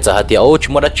bàn thì giờ hạt tiêu ấu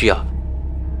chúng nó đã chia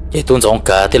vậy tuân giống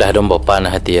cả thì là hai đồng bỏ bàn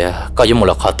hạt tiêu có giống một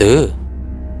là khó thứ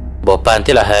bỏ bàn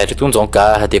thì là hai tuân giống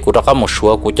cả hạt tiêu cũng đã có một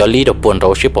số cũng cho lý được buồn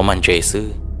rầu ship của mình chơi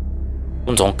sư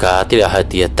tuân giống cả thì là hạt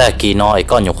tiêu ta kỳ nói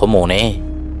có nhiều khổ mồ này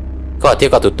có thì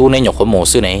có tụi tu này nhiều khổ mồ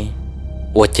sư này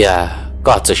ủa chà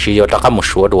có chỉ sử dụng đã có một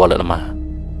số đùa rồi mà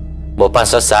bỏ bàn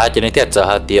xa cho nên thì giờ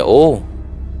hạt tiêu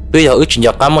bây giờ ước chỉ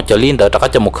nhớ một chỗ liên đỡ đã có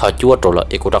cho một khởi chúa rồi lại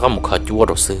cũng đã có một khởi chúa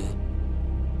rồi sư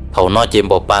hầu nói chuyện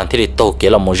bỏ bàn thì tôi kể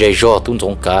là một dây do tuân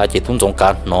giống cá chỉ tuân giống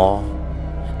cá nó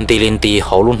đi lên tì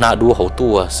hầu luôn na đua hầu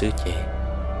tua sư chị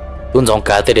tuân giống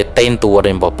cá thì để tên tua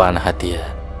đến bỏ bàn hạt tiền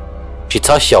chỉ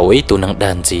sao xấu ấy tụi năng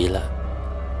đàn gì là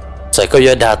sai có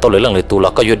giờ đa tôi lấy lần này tụi là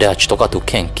có giờ đa chỉ tôi có tụi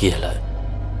khen kia là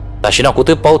tại sao nó cũng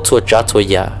tự bao chua trả chua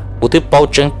ya cũng tự bao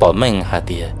chân bỏ mình hạt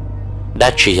tiền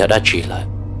đã chỉ lại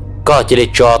có chỉ để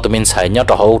cho tụi mình xài nhớ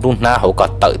cho hậu luôn na hậu có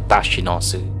tự ta xin nó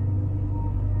sư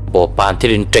bộ bàn thì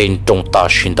đến trên trong ta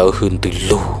xin tới hơn từ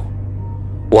lâu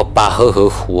我爸呵呵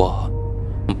活，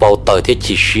包带贴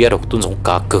起些了蹲从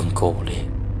家更高嘞，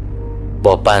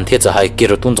包半贴着还给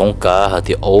了蹲从家还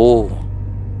得哦，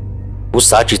我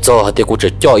啥只做还得我这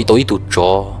叫一头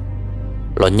做，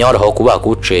老鸟的好古巴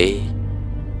古追，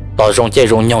到中间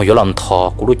中鸟有人讨，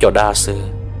古都叫大事，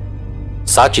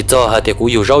啥只做还得我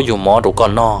有肉有毛都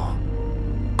干孬，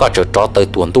个这找到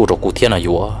短度着古天了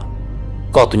有啊，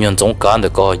个蹲人中间的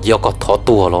个要个讨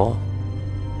多咯。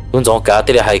luôn giống cả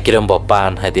thế là hai kia bỏ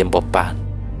bàn hai tiền bỏ bàn,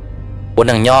 bọn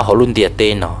nàng nhỏ họ luôn điệt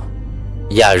tên nó,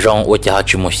 nhà rong ở nhà họ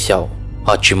chỉ một sầu,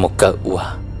 họ chỉ một cỡ ua,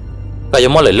 cái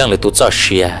giống mọi lần là tụt ra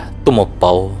xìa, tụt một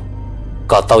bầu,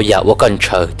 có tàu nhà ở gần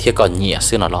chờ thì có nhẹ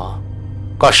xíu nó lo,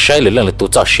 có sai lần là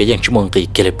tụt ra xìa những chúng mình kỳ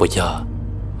kia là bây giờ,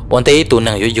 bọn thế tụi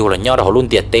nàng yêu là nhỏ họ luôn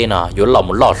điệt tên nó, yêu lòng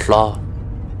một lọt lo,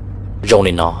 rong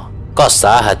này nó, có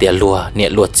xã hai tiền lúa, nhẹ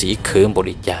lúa chỉ khứ một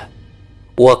đi cha,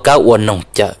 ua cá ua nồng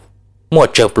chợ mua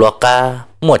chờ blo cá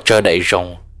mua chờ đại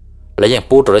rồng lấy những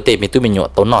bút rồi để mình tụi mình nhọn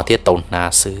tàu nọ thiết tàu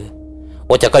na xứ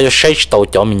và chắc có những xây tàu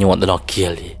cho mình nhọn nó kia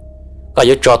đi có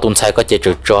những cho tuần sai có chế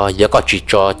cho giờ có chỉ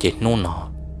cho chế nu nọ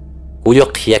cú yok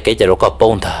thia cái chế đó có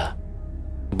bông thà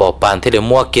bỏ bàn thế để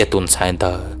mua kia tuần sai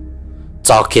thà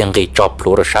cho kiêng cái cho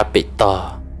blo rồi sát bị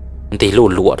to thì lù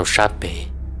lụa rồi sát bị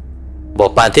bỏ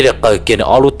bàn thế để cởi kia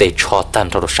nó lú tê cho tan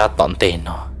rồi sát tọn tê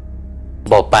nó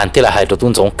bỏ bàn thế là hai đồ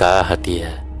tuần giống cả hạt tiền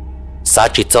xã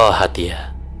chỉ cho hạt tiền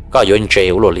có yon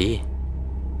treo rồi đi,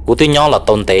 cú tôi nhớ là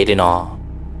tôn tệ đi nó,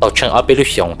 tao chân ở bên lúc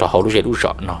sống tao hậu lúc dễ lúc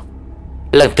rõ nó,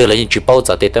 lần từ là những chữ bao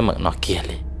giờ tê tới mực nó kia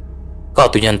đi, có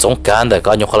tôi nhận giống cả đời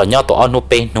có nhiều khó là nhớ tao ăn nô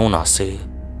bên nô nó xứ,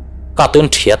 có tôi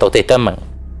chia tao tê tới mực,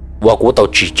 và cú tao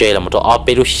chỉ chơi là một tao ở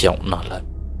bên lúc sống nó là,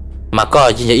 mà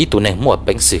có những ít tụi này mua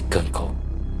bánh sự cần cầu,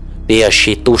 bây giờ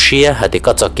chỉ tu sửa hay thì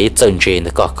có cho cái chân trên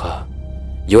để có,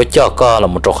 yếu cho có là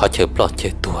một trò khó chơi plot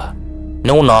chơi tua.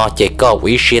 Nô nó chỉ có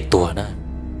quý xe tuổi nữa,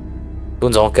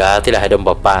 luôn giống cả thì là hai đồng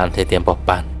bỏ bàn thì tiền bỏ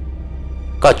bàn,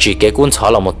 có chỉ cái cuốn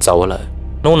sổ là một dấu là,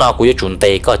 nô nó cũng chuẩn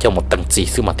tây có cho một tầng gì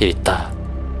xứ mà thì ta,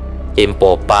 em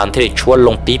bỏ bàn thì chúa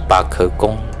lông tí bạc khởi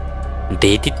công,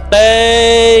 tí tí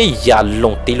bê, nhà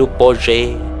lông tí lúc bỏ rê,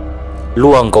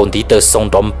 luôn còn tí tờ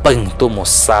sông đom bưng tôi một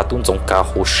xa luôn giống cả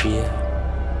hồ xe,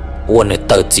 uốn này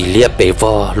tờ chỉ liếc bể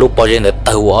vò, lúc bỏ rê này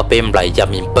tờ ở bên lại nhà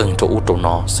mình bưng cho u trâu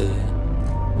nó xứ.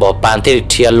 Bỏ bàn thì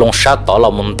thiệt long sát đó là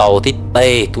một tàu thì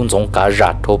tây tuôn giống cá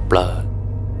rạt thô bờ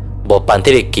bỏ bàn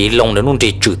thì kỹ long để luôn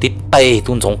chỉ trừ thì tây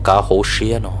tuôn giống cá hồ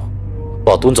xía nó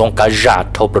bỏ tuôn giống cá rạt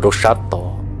thô bờ đồ sát đó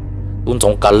tuôn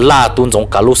giống cá la tuôn giống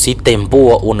cá lu xí tem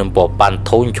bùa uốn bỏ bàn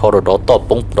thôn cho đồ đó to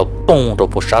bông đồ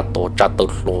bỏ sát đó trả tự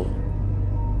lo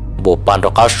bỏ bàn đó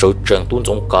cá sấu trần tuôn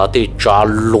giống cá thì trả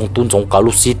long tuôn giống cá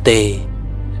lu xí tê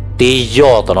tí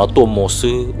do tao nó tua mồ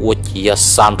sư uất chỉ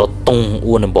san đó tung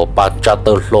uốn bỏ bàn trả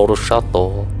tờ lô đó sát đó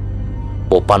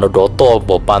bỏ bàn đó to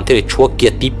bỏ bàn thì chúa kia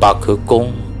tí bạc khởi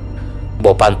công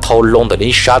bỏ bàn thâu lông để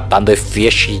đi sát tàn đời phía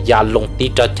xì ya lông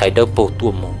tí ra chạy đỡ bộ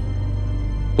tua mồ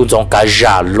tuôn giống cả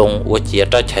giả lông uất chỉ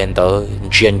ra chạy đỡ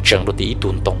chuyên chẳng đó tí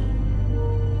tuôn tông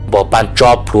bỏ bàn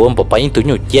cho phuông bỏ bàn tụi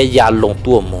nhủ chia ya lông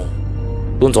tua mồ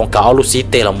tuôn giống cả áo lúc xí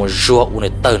tê là một rùa uốn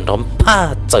tờn đó pa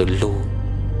trời lu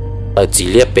ở chỉ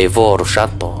liếc bề vô rồi sát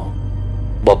to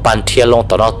bỏ bàn thiê long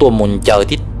tao nó tua muốn chờ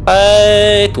thì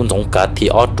bé tuôn giống cả thì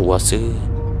ở chùa sư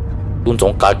tuôn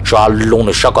giống cả trà lông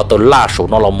này sao có tao la số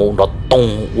nó là muốn nó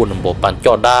tung uốn bỏ bàn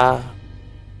cho đa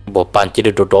bỏ bàn chỉ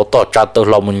được đó to trà tao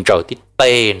là muốn chờ thì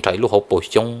tên thấy lúc họ bổ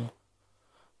sung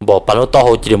bỏ bàn nó to họ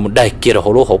chỉ được một đại kia là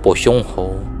họ lúc họ bổ sung họ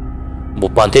bỏ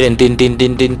bàn thì đến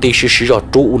tin xí rồi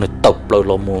trụ này tập lại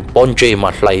là muốn bon chơi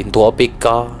mà lại thua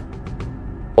pika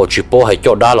họ chỉ bỏ hay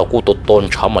cho đa là cô tổ tôn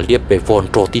chả mà liếc về vốn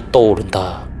trò tí tô lên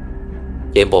ta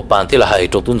em bỏ bàn thì là hay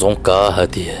trò tuôn giống cả hả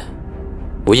thì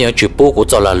bây giờ chỉ bỏ cô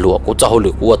cho là lụa cô cho họ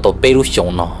lụa cô tổ bê lúc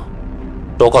sống nó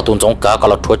trò có tuôn giống cả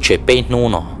là thua chế bê nu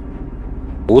nó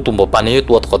bố tụi bỏ bàn này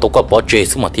tua có tổ có bỏ chế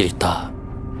xứ mà thì ta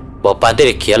bỏ bàn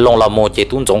thì kia long là một chế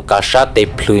tuôn giống cả sát tê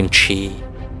plun chi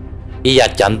ý ya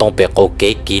chẳng đông bè cô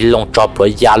kế kỹ long cho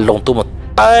rồi ya long tu một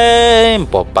tên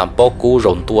bỏ bàn bỏ cú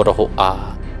rộn tua đó họ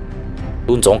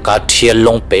tuôn giống cả thiên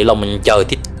long bể là mình chờ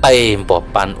thì tay bỏ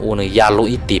bàn u này ya lũ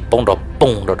ít tì bông đó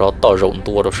to rộng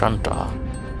tua đó san trả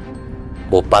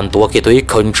bộ bàn tua kia tôi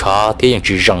khẩn trả thế nhưng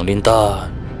chỉ rằng lên ta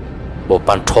bộ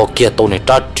bàn thọ kia tôi này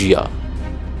trả tiền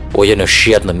bây giờ nó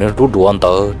xiết nó rút đuôi tớ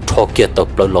thọ kia tập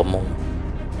lại lắm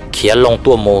kia long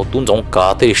tua mồ tuôn giống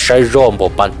cả thì sai rồi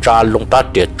bộ bàn trả long trả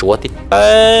tiền chúa thì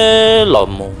té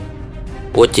lắm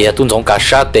bây giờ tuôn giống cả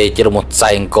sát tê chỉ là một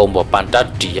giải công bộ bàn trả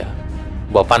tiền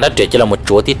bỏ pan đã để cho là một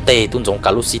chúa tí tê tuôn giống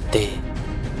cả lúc xí tê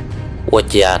ủa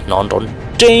chà non rốn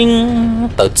trinh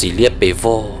tờ chỉ liếc bề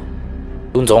vô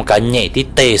tuôn giống cả nhảy tí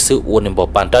tê sự uốn bỏ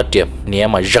pan đã điểm nhẹ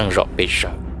mà răng rõ bề sợ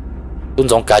tuôn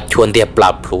giống cá chuồn đẹp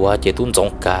lạp lúa chỉ tuôn giống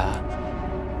cá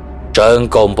trơn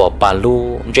còn bỏ bàn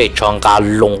lu dễ chọn cá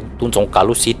lông tuôn giống cá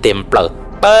lu xí tem bờ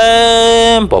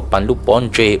bỏ bàn lu bón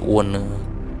dễ uốn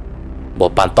bỏ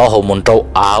bàn to hồ môn trâu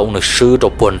áo uốn sư đồ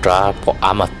buồn ra bỏ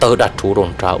áo mà tơ đặt chú đồn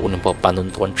ra uốn bỏ bàn tuôn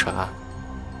tuôn trà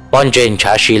bón dễ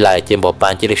trả xí lại trên bỏ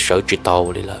bàn chỉ để sợ chỉ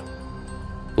tàu đi là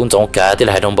tuôn giống cá thì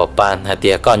là hai đồng bỏ bàn hai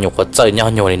tia có nhục có chơi nhau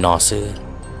nhồi nọ xưa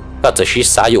có chơi xí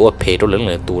xáอยู่เพดlớn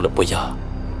lớn tù là bây giờ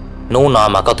nô nọ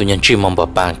mà có tụi nhân chim mong bỏ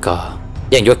bàn cả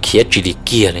ยังยกเขียจีดีเ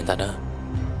กียเลยตาเนอะ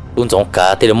ตุนสงกา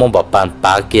ที่เรามองแบบปานป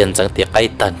าเกียนจังเตียไก่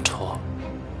ตันชอ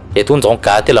เดี๋ยวตุนสงก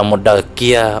าที่เราหมดเดเกี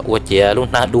ยอวดเจียลุง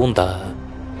หน้าดุนตา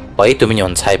ไปตัวมันหย่อ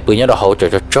นใช้ปืนเนี่ยเราเขาจ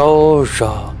ะโจ้ร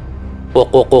อ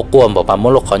กลัวแบบปานมอ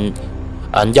ลคน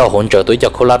อันยาวหนเจอตัวจา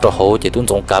กโคราชเราเขาเดี๋ยวตุน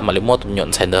สงกามาเลยมอตัวหย่อน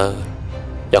ใช้เนอะ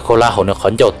จากโคราชเขาเนี่ยข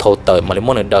นยาวเท่าเตยมาเลยม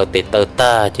อเนี่ยเดเตเตต้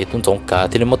าเดี๋ยวตุนสงกา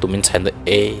ที่เรามอตัวมันใช้เนอะ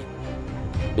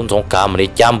ตุนสงกามาเลย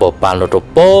จำแบบปานเราตัว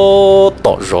โป๊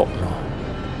ต่อรอ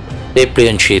để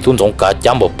pliên chỉ tuôn giống cá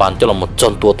chấm một bàn cho là một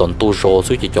chân tua tuần tu rồi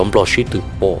suy chỉ chấm bò xí từ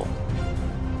bò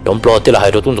chấm bò thì là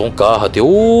hai đôi tuôn giống cá hả thiếu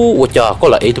ủa cha có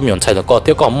là ấy tuôn nhọn xài là có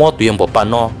thiếu có mót tuyền một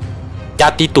bàn nó cha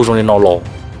tí tu rồi nó lò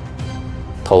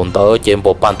thôn tớ chém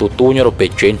một bàn tu nhớ được bị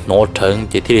chuyện nó thằng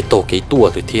chỉ thì tổ cái tua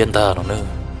từ thiên ta nó nữa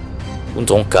tuôn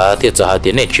giống cá thì giờ hai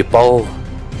tiếng này chỉ bao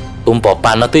tuôn bỏ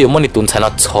bàn nó tới muốn đi tuôn xài nó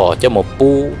chỏ cho một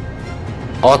pu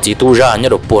ó chỉ tu ra nhớ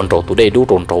được buồn rồi tu đây đủ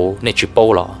rồi này chỉ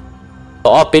bao là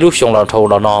ở bên lúc xong là thầu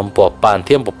là nằm bỏ bàn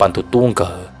thêm bỏ bàn tụt tung cờ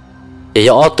để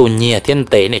ở tụi nhẹ thiên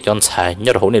tế này chọn xài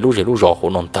nhớ hồi này lúc rõ hồ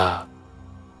non ta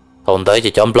còn tới chỉ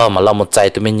chọn blo mà làm một trái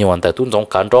tụi mình nhọn tại tuôn giống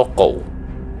cán rõ cổ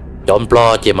chọn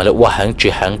blo chỉ mà lại qua hàng chỉ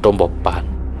hàng trong bỏ bàn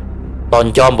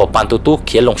còn chọn bỏ bàn tụt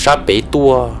kia lồng sát bể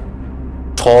tua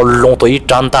cho lồng tới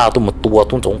tràn ta tụi một tua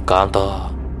tuôn giống cán ta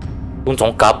tuôn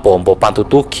giống cá bỏ bàn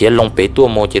tụt kia lồng bể tua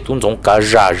một chỉ tuôn giống cá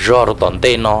rà rò rồi toàn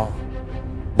tên nó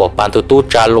bỏ bàn tu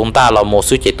trà lông ta là một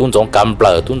số chế tuôn giống cam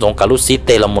bờ tuôn giống cá lú xí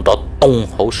tê là một đó tung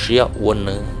hậu xía uốn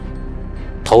nữa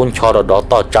thôn cho đó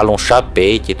to trà lông sát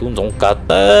bể chế tuôn giống cá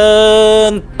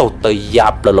tên tàu tây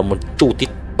giáp là một chu tít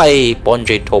bay bón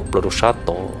dây thộp là đồ sát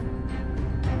to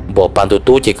bỏ bàn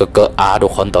tu chỉ có á đồ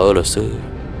khôn tớ là xứ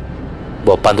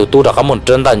bỏ bàn tu đã có một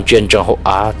trận đàn truyền trong hậu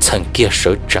á thành kia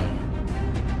sở chẳng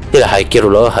thế là hai kia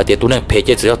rồi hai tiệt tu này phê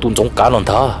chế chỉ tuôn giống cá non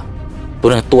thà tu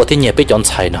này tua thế nhẹ biết chọn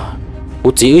xài nè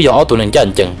u chỉ ở tụi này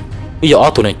chân chân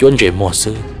ở tụi này chuyên về mua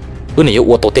sư tụi này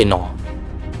yêu tổ tên nó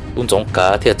tụi giống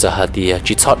cá thì giờ hạt thì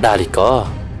chỉ sót đa thì có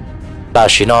ta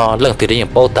chỉ nó lần từ đấy những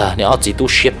bao ta nếu chỉ tu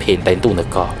xếp hình đánh tụi nó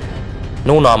có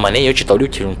nô nó mà nếu chỉ tao điều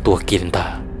chỉnh tua kiên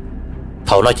ta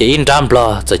thầu nó chỉ in ram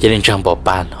blo giờ chỉ lên trang bỏ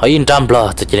bàn hỏi in ram blo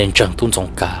giờ chỉ lên trang tụi giống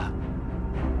cá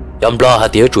yam blo hạt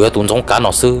thì chủ yếu tụi giống cá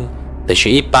nó sư để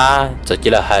chỉ ba giờ chỉ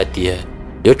là hạt thì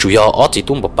nếu chủ yếu ở chỉ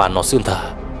tụi bỏ bàn nó sư ta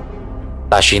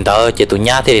ta xin đó chỉ tụi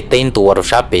nhá thì tên tụi rồi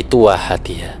sát bể tụi hả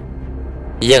thì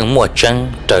nhưng mùa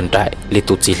trăng trơn trại li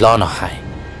tụi chỉ lo nó hại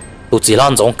tụi chỉ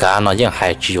lo giống cả nó nhưng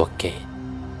hại chỉ ok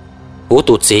cú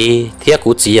tụi chỉ thiết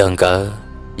cú chỉ hơn cơ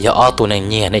giờ ở tụi này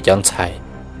nhẹ này chọn xài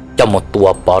cho một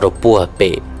tụi bỏ đồ bùa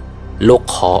bể lúc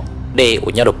họ để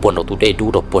ở nhà đồ buồn đồ tụi đây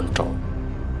đủ đồ buồn rồi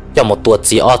cho một tụi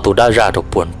chỉ ở tụi đã ra đồ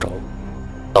buồn rồi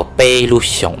tao bê lu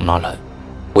sống nó lại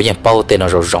cú nhận bao tên nó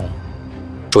rồi rong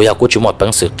chủ yếu của chúng một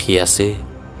bằng sự kia sư,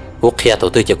 của kia tổ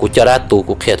tư chỉ của cho ra tu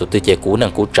của kia tổ tư chỉ của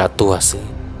năng của trả tu sư,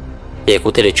 chỉ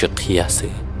của thế để chuyện kia sư,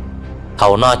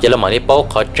 hầu nó chỉ là mà đi bao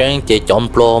khó tránh chỉ chọn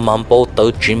plo mà bao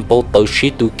tới chuyên bao tới sĩ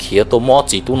tu kia tôi mót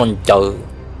gì tu non chờ,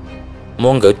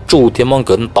 mong cái chủ thì mong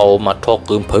cái tàu mà thọ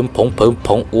cứng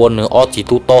phồng uốn nữa ở chỉ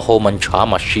tu to hồ mình trả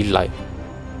mà xí lại,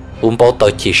 bao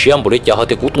tới chỉ xem buổi chờ họ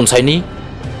thì của tuần sai ní,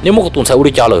 nếu mà của tuần sai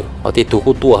buổi chờ rồi họ thì tu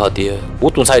của tua họ thì của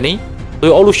tuần sai ní,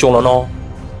 tôi ở lúc xong là nó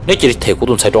nếu chỉ thể của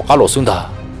tuần sai đó cá lỗ xương ta,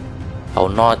 hầu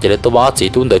nó chỉ để tôi bảo chỉ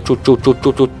tuần để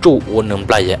chu uốn nằm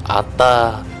lại vậy à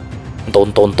ta,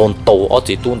 tôn ở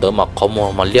chỉ tuần để mà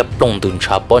không mà liệp lông từng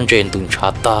chả bón trên từng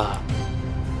chả ta,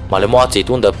 mà lấy mua chỉ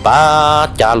tuần để ba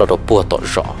cha là đồ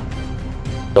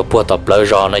bùa tập lời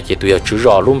rõ này chỉ tùy chữ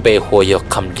rõ luôn bề hồi giờ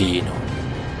cầm đi nó,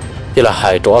 thế là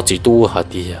hai chỗ chỉ tu hả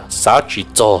thì sáu chỉ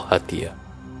cho hả thì,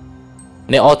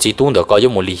 nếu ở chỉ tuần để có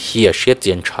một lý hiệp xét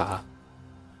tiền trả.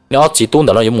 Nếu chỉ tuôn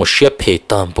đó là một xếp phê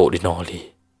tầm bộ đi nó đi,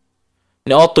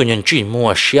 nếu tôi nhận chỉ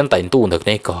mua xuyên tại tuôn được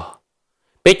này có,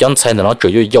 biết chọn sai là nó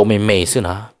chỉ có dầu mềm xí nè,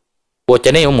 bộ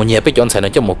cho nên một nhà biết chọn sai là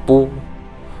cho một bu,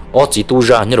 ở chỉ tu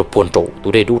ra như là buồn trộn,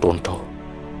 tu đây đủ trộn trộn,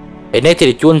 cái này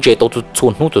thì chuyên chế tôi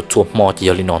chuồn hút tôi chuồn mò chỉ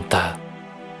là non ta,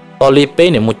 tao li bé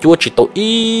này một chúa chỉ tôi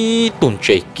ít tuôn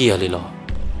chế kia đi lo,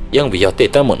 nhưng vì giờ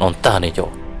tết tới một non ta này cho,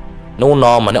 nô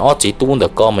nó mà nếu ở chỉ tuôn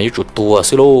được có mà như chuột tua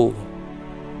xí lô.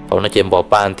 Nó chém bỏ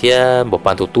bàn thia bỏ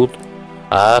bàn tụt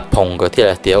phong cái thì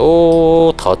là tiểu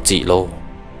thọ chị lô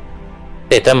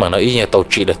để ta mà nó ý như tàu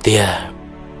chị là tia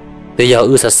bây giờ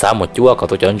ư xa một chúa có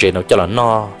tôi cho anh chị nó cho là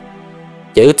no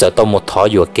chứ giờ tao một thọ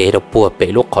vừa kế đâu bùa bể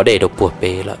lúc khó để đâu bùa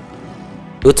bể là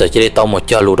ư giờ chỉ để tao một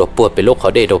cho lù đâu bùa bể lúc khó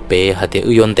để đâu bể hay thì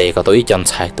ư yon để có tôi ý chọn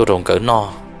xài tôi rong cỡ no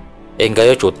em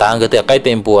cái chủ tăng cái tiệc cái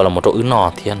tên bùa là một chỗ ư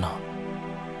no thiên nó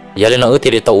giờ lên nó ư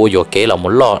thì để tao vừa kế là một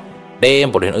lọ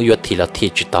đem bộ đến ư thì là thì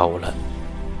chỉ tao là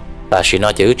ta chỉ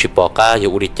nói chứ chỉ bỏ ca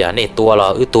dù đi trả này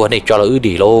tua này cho là ư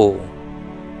đi lô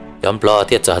nhóm lo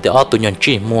thì giờ thì ở tụi nhân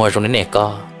chỉ mua rồi này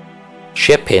co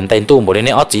xếp hiện tay tu bộ đến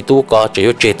này ở chỉ tu có chỉ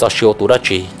có chế cho siêu tu đó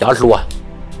chỉ cho lúa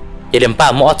chỉ đem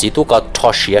ba mỏ chỉ tu có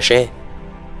thọ xía xe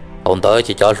còn tới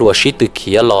chỉ cho lúa xí từ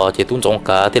kia lo chỉ tu trong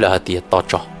cá thì là tiền to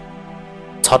cho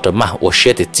cho được mà ở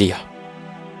xe thì gì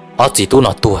ở chỉ tu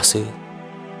nó tua sư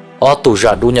ở tu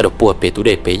ra đu nhà được bùa bể tu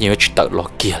để bể nhiều chỉ tự lo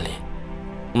kia liền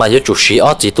mà nếu chủ sĩ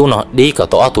ở chỉ tu nó đi cả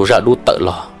tổ tu ra đu tự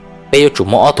lo bây giờ chủ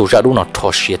mỏ tu ra đu nó thọ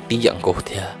xía tí dạng cổ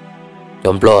thế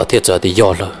nhóm lo thì giờ thì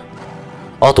do rồi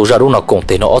ở tu ra đu nó cùng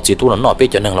tiền nó ở chỉ tu nó bây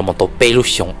giờ năng là một tổ bê lúc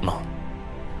sống nó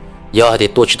giờ thì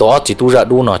tôi chỉ tổ ở chỉ tu ra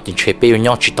đu nó chỉ chơi bê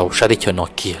nhau chỉ tổ ra đi chơi nó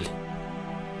kia liền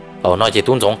ở nó chỉ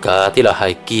tu giống cả thì là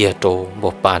hai kia đồ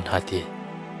một bàn hai thì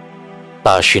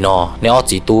ta chỉ nó nếu ở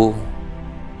chỉ tu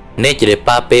nếu chỉ để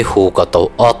ba bê hù cả tổ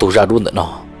ở tu ra đu nó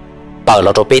bảo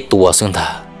là đồ bê tua xương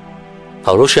thà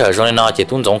hầu lúc xưa rồi nó chỉ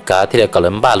tu giống cả thì là cả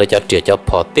lần baเลยcho trẻ cho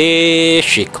phò tê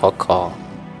xì khó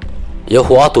giờ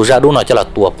hoa tu ra đu nó cho là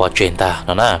tua bỏ chuyện ta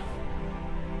nó nè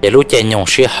để lúc chơi nhung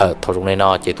xí hở thầu trong này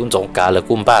nó chỉ tuân giống cả là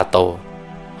cung ba tổ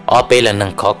ở bên là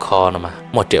nâng khó nó mà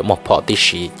 1 triệu 1 phọ tí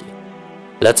xí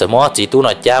là chỉ mỗi chỉ tu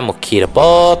nó cha một khi là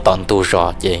bỏ toàn tu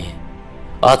rõ chứ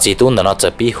ở chỉ tu nó chỉ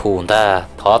bị hùn ta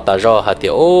thọ ta rõ hạt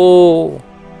tiêu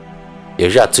giờ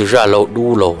ra chỉ ra lâu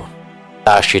đu lâu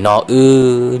ta chỉ nó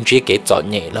chỉ cái chọn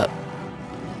nhẹ lắm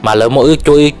mà lỡ mỗi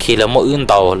chơi khi là mỗi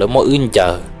tàu lỡ mỗi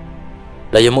chờ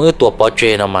là giờ mỗi tua bỏ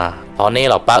chơi nó mà thọ này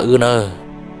là ba nữa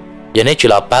giờ này chỉ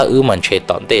là ba mình chơi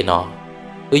tận tên nó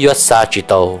giờ xa chỉ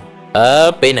tàu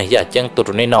ở bên này giờ chẳng tụi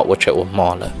này nó chơi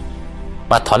mò rồi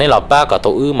mà thọ này là ba cả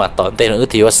tàu mà tận tên nữa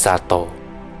thì xa tàu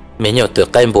mấy nhiều từ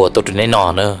cây bùa tụi này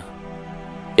nó nữa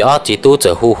giờ chỉ tu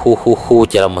giờ hu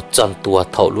chỉ là 100 tua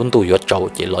thầu luôn tu giờ trâu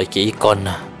chỉ loại cái con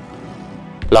nè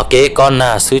là cái con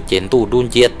nè xứ chiến tu đun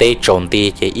chia tê trộn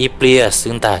đi chỉ ít bia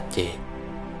xương ta chỉ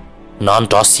non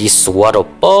đó xí xua rồi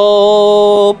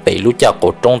bố bị lũ cha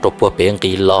cổ trong rồi bố bị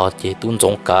người lo chỉ tuân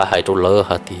giống cả hai đồ lỡ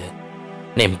hả thì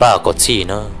nên ba có gì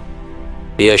nữa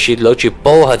bây giờ lỡ chỉ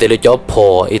bố hả thì là cho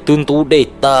phò ấy tuân tú đây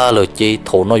ta là chỉ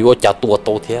thổ nó vô cha tua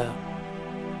to thế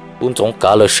tuân giống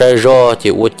cả là sai rồi chỉ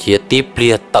vô chỉ tiếp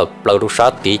lia tập là đồ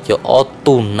sát tí cho ở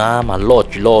tuân na mà lo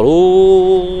chỉ lo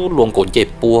luôn còn chạy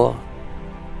bùa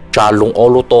cha luôn ở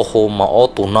lô to hồ mà ở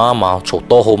tuân na mà chỗ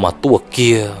to hồ mà tua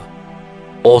kia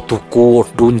ô tu cô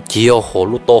đun chiêu hồ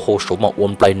lú to hồ số mà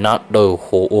uốn play nát đời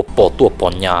hồ ô bỏ tua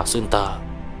bỏ nhà xưng ta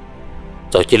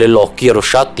rồi chỉ lấy lò kia rồi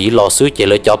sát tí lò xứ chỉ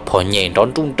lấy cho bỏ nhẹ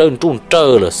đón trung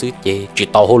trơ là xứ chỉ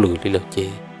tao hồ lử đi là chế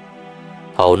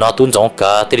hầu nó tuôn giống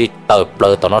cả thì tập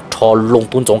lời tao nó thò lung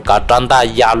tuôn giống cả tràn ta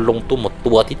ya lung tuôn một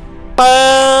tua thì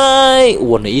bay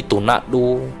uốn ý tuôn nát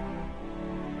đu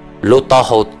lúc tao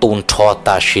hồ tuôn thò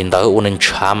ta xin tới uốn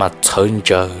chả mà chân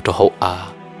chờ rồi hồ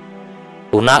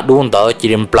tu nát đun đó chỉ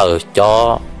đem bờ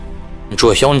cho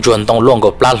chuột xong chuột tông luôn có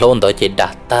plat luôn đó chỉ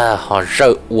đặt ta họ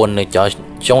rơi uốn này cho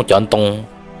xong chọn tông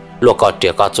lúc có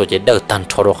trẻ có cho chỉ đỡ tan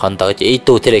cho rồi hắn đó chỉ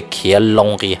tu thì để kia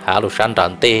lông cái há lúc sáng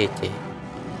đàn tê chỉ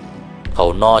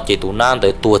hầu nó chỉ tu nát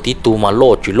tới tua tí tu mà lo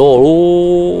chỉ lo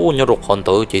nhớ rồi hắn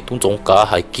đó chỉ tu giống cả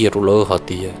hai kia rồi lỡ hả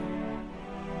tiề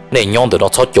nên nhon từ nó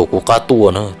cho chỗ của cá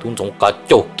tua nữa tu giống cá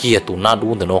chỗ kia tu nát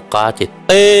đun từ nó cá chỉ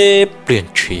tê liền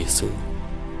chỉ sự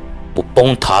bộ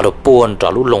bông thả được buồn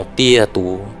trả lúc lồng tia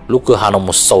tu lúc cứ hà nó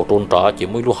một sầu trôn trả chỉ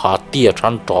mới lúc hà tia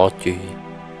trăn trả chỉ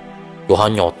rồi hà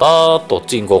nhỏ ta tổ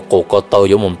chức cổ có tàu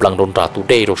giống một lần trôn trả tu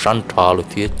đây rồi săn trả rồi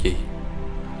thiết gì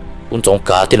cũng giống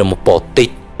cả thì là một bộ tít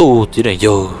tu chỉ là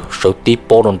giờ sợ tí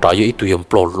bỏ trôn trả với tụi em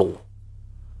bỏ lỗ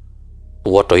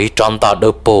tua trời trăn ta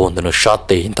đỡ buồn thì nó sát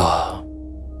tiền ta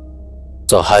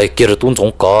giờ hai kia là tuôn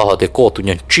giống cả họ để có tụi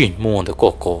nhân chuyên môn để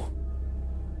có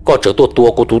có chỗ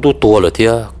tua có tua rồi thì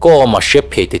có mà xếp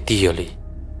hệ thì tiệt đi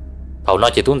hầu nó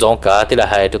chỉ tuôn giống cả thì là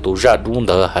hai tụi ra đúng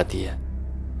đó hả thì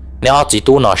nếu chỉ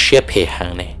tu nó xếp hệ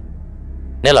hàng này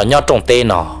nếu là nhau trong tên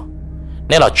nó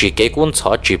nếu là chỉ cái cuốn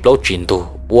sổ chỉ lâu chuyển tu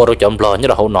qua rồi chấm lo như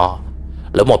là hậu nó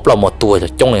lỡ một lâu một tuổi rồi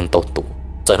trong liền tổ tụ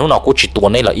giờ nó cũng chỉ tua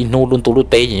này là in luôn tu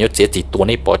tê gì nhớ chỉ tua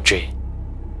này bỏ chơi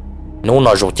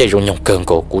nó rồi chơi rồi nhung cơn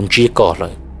cổ cũng chỉ có rồi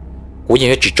cũng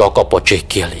như chỉ cho có bỏ chơi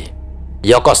kia đi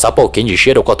giờ có sao bộ kiến gì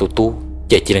xí đâu có tu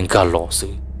chỉ nên cả lò sự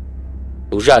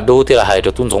tu ra đu thì là hai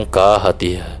được tuân giống cả hả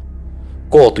thì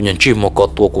có tụi nhân chim một có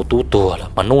tua của tu tua là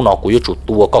mà nô nào của chủ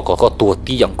tua có tua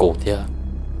tí dạng cổ thế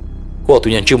có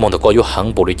tụi nhân chim một có yêu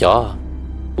hàng bộ đi chả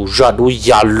tu ra đu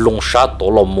ya lông sát tổ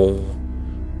là mù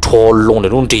cho lông để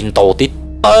luôn trình tàu tít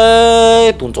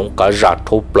tuân giống cả ra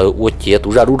thô bờ uo chia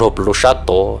tu ra đu thô bờ sát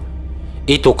tổ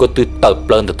ít tu có từ tập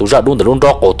lên để tu ra đu để luôn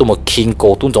đó cổ tu mà kinh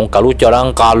cổ tuân giống cả lúc cho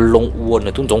đang cả lông uo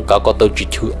này tuân giống cả có tới chỉ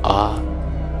thứ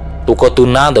tu có tu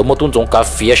na để một tuân giống cả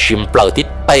phía sim bờ tít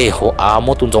bay hồ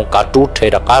một tuân giống cả chút thế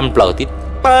đã cam bờ tít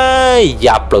bay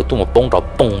dạp bờ tu một bông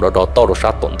đó to đó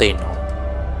sát tổn tên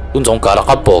tuân giống cả là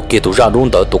các bộ kia tu ra đu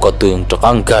để tu có tường cho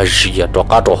các cái gì cho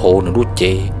các đồ hồ nó đu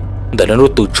chế để nó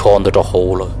từ tròn từ đồ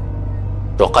hồ rồi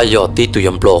rồi cái giờ tí tụi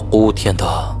em bỏ cú thiên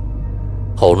thà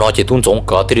hầu nó chỉ tuân giống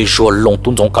cả thì đi xua lông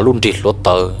tuân giống cả luôn đi lót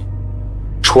tờ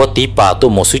xua tí bà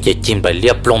tôi một số chỉ chim bài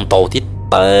liệp lông tàu thì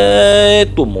té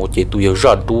tôi một chỉ tụi em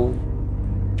ra đu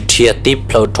chia tí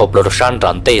pleu thộp lợn san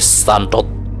rắn tê san đó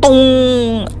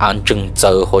tung ăn chừng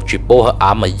giờ họ chỉ bỏ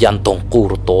mà dàn tông cú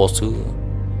rồi to xứ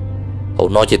hầu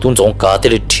nó chỉ tuân giống cả thì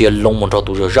đi chia lông một rồi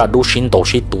tụi em ra đu xin tàu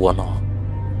xin tua nó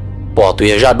bỏ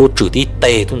tụi ra đu trừ tí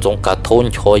tê tuân giống cả thôn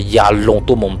cho ya lông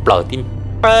tu mồm bờ tí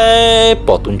bé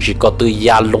bỏ tuân chỉ có từ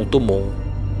ya lông tu mồm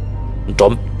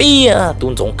trộm bia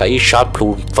tuân giống cái sát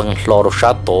luôn phần lo rồi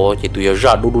sát tổ chỉ tụi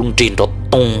ra đu đun trên đó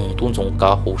tung tuân giống cả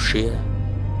hồ xe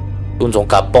tuân giống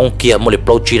cả bông kia một lịch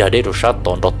bao chi là để rồi sát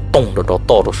tổ đó tung rồi đó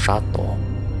to rồi sát tổ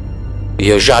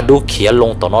giờ ra đu kia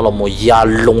lông tổ nó là một ya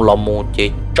lông là một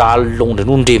chỉ ra lông để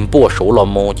đun trên bùa số là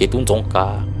một chỉ tuân giống cả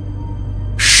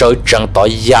sợ chẳng tỏ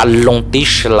ya lông tí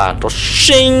là nó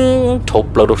sinh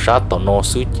thộp lỡ đồ sát tỏ nó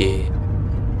xứ chê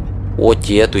ô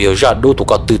chê tụi giờ ra đu tụi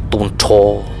có từ tuần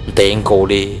thô tên cô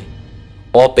đi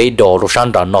ô bế đồ đồ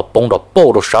sang đã nó bông đồ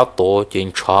bố đồ sát tổ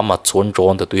trên chá mà xuân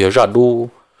tròn thì tụi giờ ra đu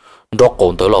đó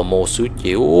còn tới là mô xứ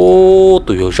chê ô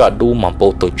tụi giờ ra đu mà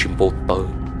bố tới chìm bố tới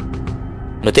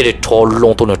nó thế để thô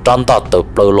lông tụi nó trăn ta tập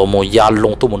lỡ là mô ya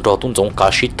lông tụi mình cho tụi giống cá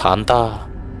shít thán ta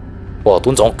bỏ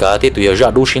tuân giống cả thì tụi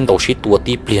ra đu xin đầu xí tua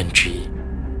tí liền chỉ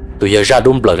tụi ra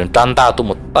đun bờ lên trăn ta tụi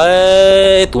một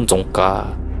té tuân giống cả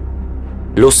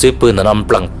lúc xưa bữa nó nằm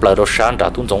bờ đó sáng đã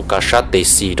tuân giống cả sát tê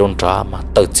xì đông ra mà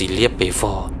tự chỉ liếc bề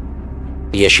vò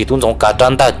thì xí tuân giống cả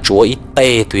trăn ta chúa ít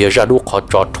tê tụi ra đu khó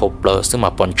trò thộp bờ xứ mà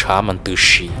bọn cha mình tự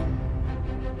xí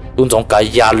tuân giống cả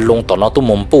ya lông tỏ nó tụi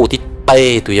mồm bù thì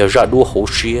tê tụi ra đu hổ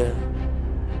xía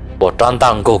bỏ trăn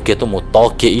ta ngô kia tôi một to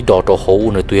kia ít đỏ đồ hổ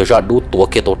này tụi ra đu tua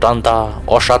kia tổ trăn ta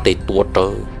ở sát để tua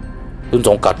trời tuân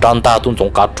giống cả trăn ta tuân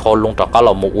giống cả cho lông trả cả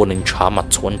là một quân hình chả mặt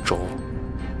xuân trổ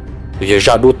tụi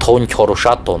ra đu thôn cho đồ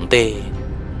sát tổn tê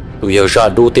tụi ra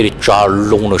đu thì trả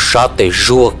lông nó sát để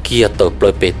rùa kia tập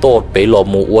lời bể to bể lò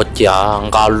một quân cha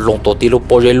ngà lông tổ tí lúc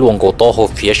bao giờ luôn có to hồ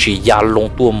phía xì ya lông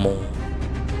tua mù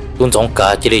tuân giống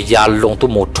cả chỉ để ya lông tua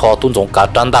một cho tuân giống cả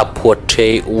trăn ta phuật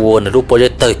chế quân lúc bao giờ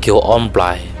tới kiểu on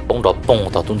lại bông đó bông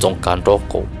tao tuân giống cán đó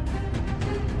cổ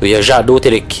bây giờ đu thì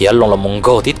để kia lòng là mong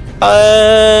go thì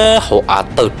họ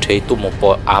tự chế tu một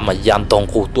bộ mà gian tông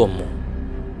cụ tu một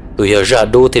bây giờ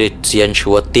đu thì để chiến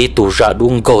chúa tí tu ra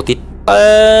đu go thì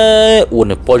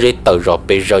uốn bao giờ tự rồi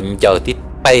bây giờ giờ thì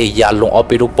bây giờ lòng ở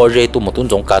bây giờ bao giờ tu một tuân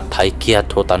giống cả thái kia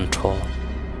thô tan thô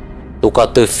tu có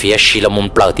từ phía xí là mong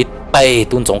bờ thì bây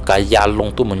tuân giống cả gia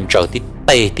lòng tu mình chờ thì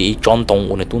bây thì chọn tông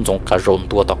uốn tuân giống cả rộn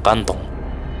tua tao can tông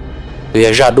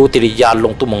bây giờ đu thì ya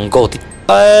lông tu mong go thì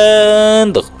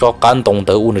được cho can tông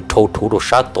tới uốn thâu thủ đồ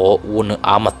sát tổ uốn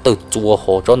mà tự chùa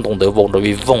hồ chọn tông tới vòng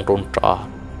rồi vòng tròn trả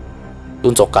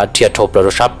tuân cho cả thiệt thâu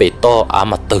rồi sát bể to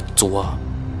mà tự chùa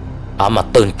mà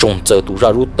tự trồng chờ tu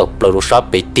ra đu tập rồi sát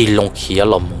bể tì lông khía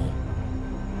lầm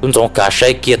tuân cho cả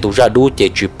sai kia tu ra đu chỉ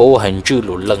chịu bố hành chữ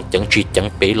lũ lần chẳng chỉ chẳng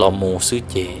bể lầm xứ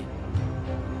chè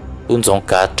tuân cho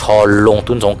cả thò lông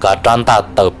tuân cho cả trăn ta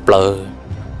tập lời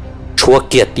chúa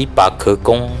kia tí bà khởi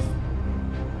công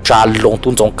trả lông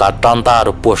tuân giống cả trăn ta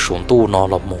rồi bùa xuống tu nó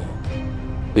là mù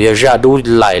bây giờ đu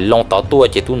lại lông tao tua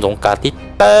chỉ tuân giống cả tí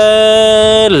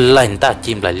lạnh ta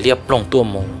chìm lại liệp lông tua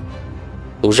mù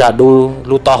tu ra đu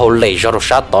lu tao hồ lệ ra rồi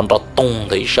sát tón đó tung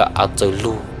thấy sợ giờ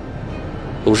lu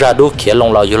tu ra đu kia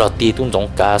lông là là tí tuân giống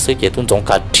cả sẽ chỉ tuân giống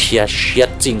cả thiệt thiệt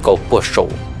chính cầu bùa số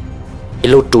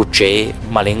lu tu chế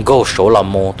mà lên go số là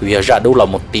mù tu ra đu là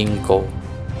một tin cầu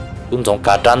tuân giống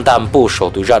cả trăn tam bù sổ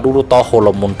tụi ra đu to hồ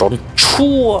là một tròn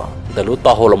chua để lúc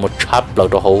to hồ là một chắp lợn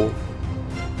đồ hồ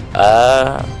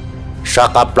sa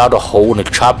cáp lá đồ hồ này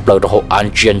chắp lợn đồ hồ ăn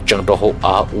chiên chẳng đồ hồ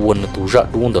uốn tụi ra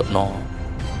đu được nó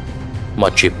mà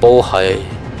chỉ bố hay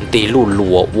tí lù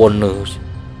lùa uốn nữa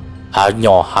hà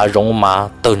nhỏ hà rong mà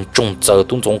từng trùng giờ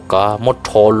tuân giống cả một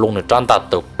thò luôn này trăn ta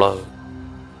tập lợn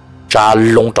cha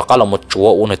lông cho cả là một chúa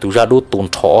u này tu ra đu tuần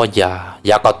thọ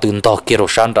ya có tuần to kia rồi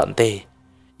sang trận tê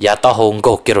ya to hồng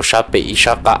go kia rồi sa bị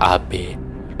sa cả à bị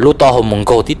lúc to hồng mông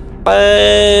go thì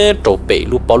bé trộn bị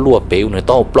lúc bỏ lúa bị u này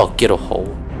to block kia rồi hậu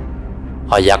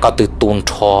họ ya có từ tuần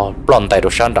thọ plon tay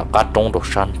rồi sang trận cả trong rồi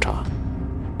sang trận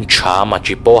cha mà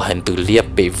chỉ bỏ hành từ liệp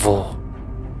bị vô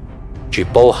chỉ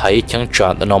bỏ hay chẳng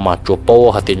chọn nó mà chúa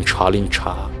bỏ hay tiền cha linh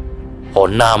cha họ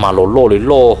na mà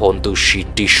lô hồn từ sĩ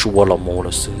đi xua là mồ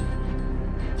là sư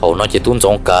họ nói chỉ tuân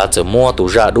giống cả giờ mua tụ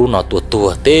ra đủ nó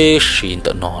tua tê xin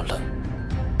tự nó là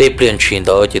tê liền chuyện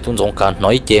đó chỉ tuân giống cả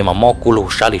nói chê mà mua cú lù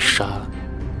sa lì sa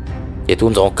chỉ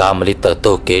tuân giống cả mà đi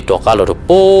tờ kế cho cả là được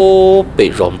bố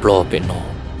bị rộm lo bị nó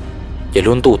chỉ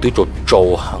luôn tụ tụi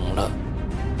trâu hàng là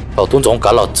họ tuân giống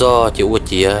cả là cho chỉ uất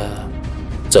chia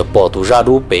giờ bỏ tụ ra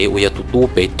đủ bể uất tụ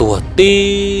bể tua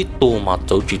tê tụ mà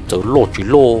chỉ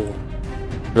lô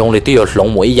rong lấy tiêu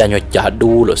lỏng mũi ra nhoi chả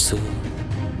đu là sư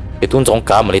cái tuôn giống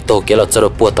cá mà lấy tô kia là cho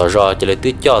được bùa tao ra chỉ lấy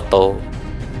tiêu cho tô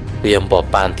tiền bỏ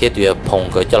bàn thiết tiền phong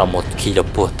cái cho là một khi là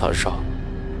bùa tao ra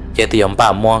cái tiền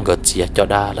ba muang cái gì cho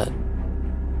đa là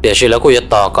để chỉ là cô yêu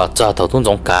tao cả cho thầu tuôn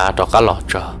giống cá cho cá lọt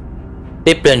ra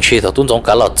tiếp bên chỉ thầu tuôn giống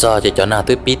cá lọt ra chỉ cho na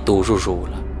tới bí tu ru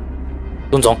là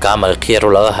tuôn giống cá mà khi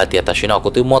rồi là hạt tiền ta chỉ nào có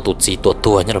tới mua tụ gì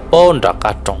tua như là bốn ra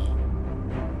cá trồng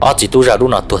ở chỉ tu ra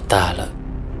đúng là tua ta là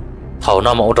hầu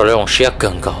nó mà ô tô rong xe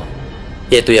gần cầu,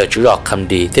 vậy tôi chủ yếu cầm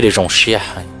đi thì để rong xe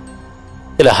hay,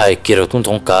 thế là hay kia rồi tung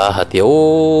trong cá hạt tiêu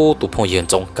tụ phong yên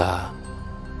trong cá,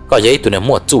 có giấy tôi này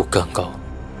mua chu gần cầu,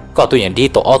 có tôi nhận đi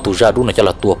tổ ô tô ra đúng là cho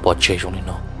là tua bỏ chơi trong này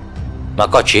nó, mà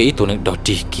có chế tôi này đòi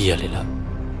đi kiaเลยlà,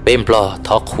 bên bờ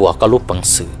thọ khua có lúc bằng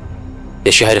sự,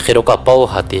 để xe hay khi đó có bao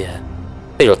hạt tiêu,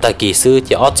 bây giờ ta kỳ sư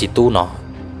chỉ ót chỉ tu nó,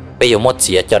 bây giờ mua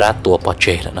chỉ cho ra tua bỏ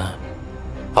chơi là na.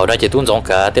 Họ đã chỉ tuân giống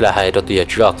cả tức là hai đôi tuyệt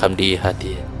cho cầm đi hạt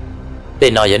tiền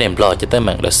để nói với em lo cho tới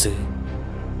mạng là sư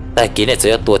tại kỹ này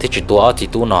sẽ tua thì chỉ tua chỉ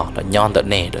tu nó là nhon đợt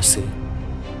này là sư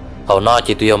họ nói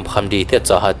chỉ tuyên cầm đi thiết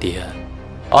cho hạt tiền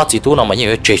ở chỉ tu nó mà như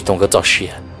vậy trong cái trò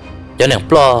xia cho nên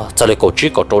lo cho lại cổ trí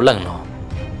cổ trốn lần nó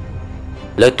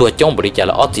lời tua trong body trả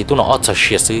là ở chỉ tu nó ở trò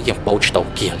xia sư yang bao chỉ đầu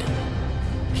kia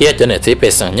hiện cho nên sẽ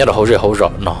bị sang nhớ là hậu rõ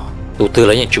nó tu từ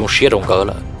lấy những chúng xia đồng cỡ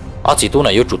là ở chỉ tu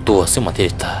này yêu chủ tua xứ mà thế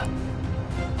ta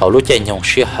họ lúc chạy nhông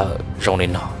xia hở rong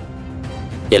lên nó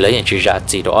vậy lấy những chữ ra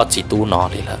chỉ đó chỉ tu nó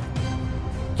đi là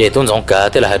vậy tuân giống cả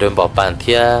tức là hai đôi bỏ bàn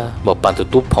từ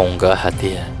tu phong cả hạt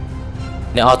tiền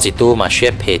nếu ở chỉ tu mà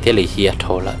xia phê thế là hiệt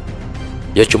thôi là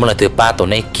giờ chúng mình là từ ba tổ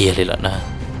này kia đi là na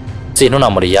chỉ nó nào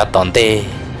mà đi ra tòn tê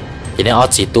vậy nếu ở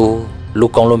chỉ tu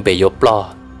lúc con luôn bị yếu lo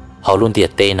họ luôn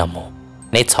tiệt tê nào mồ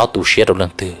nên cháu tu xia đâu lần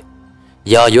từ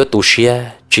giờ yếu tu xia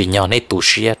chỉ nhỏ nên tu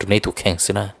xia rồi nên tu khen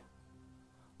xí na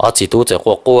ở chỉ tu chỉ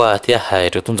qua thì hay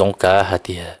rồi tuân giống cả hạt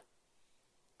tiền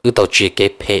tàu chỉ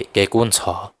cái cuốn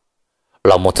chó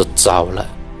là một chút giàu lại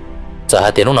giờ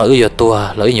hạt tiền lúc nào yêu tua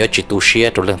lấy nhớ chỉ tu xia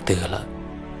rồi lần từ là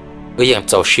yang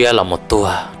giàu xia là một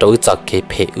tua rồi giờ cái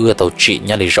tàu chỉ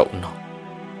nhá đi rộng nó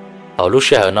ở lúc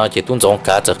xưa nó chỉ tuân giống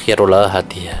cả giờ khi rồi là hạt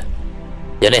tiền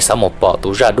giờ này sao một bỏ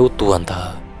tu ra đủ tuần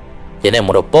thở giờ này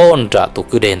một đầu bón trả tu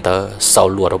cứ đền thở sau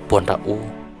lúa đầu buồn ra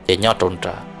giờ nhớ trốn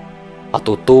trả ở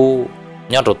tu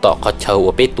nhớ rồi tọ khó chờ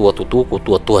ở bên tu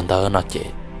của tuần thở nó chỉ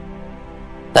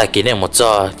tại kỹ này một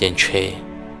giờ tiền chơi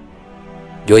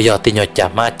rồi giờ thì nhớ chả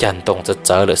má chăn tông rất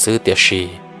giờ là xứ tiệt sĩ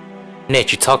nên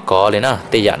chỉ thọ có lên na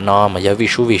tây dạ nó mà giờ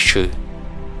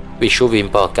vì số vì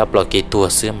bỏ cặp lò kỳ tua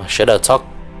xứ mà sẽ đợt thọ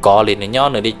có lên nhớ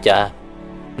nữa đi cha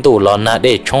đủ lò na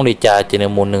để冲đi cha chỉ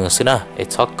nên một nửa xứ na để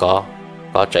thọ có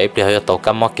trái bây giờ tàu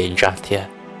cam mắc kiện ra thiệt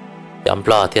giảm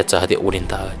lo thiệt giờ thì u linh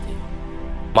thở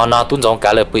mà nó tuân giống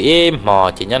cả lời bự em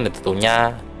mà chỉ nhớ là tụi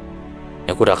nha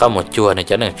nếu cô đã có một chùa này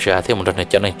cho nên trả thêm một lần này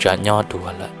cho nên trả nhỏ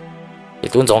đùa là thì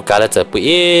tuân giống cả là giờ bự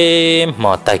em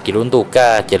mà tại kỳ luôn tu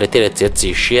cả chỉ là thế là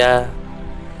chỉ xia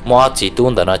mà chỉ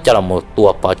tuân đó nó cho là một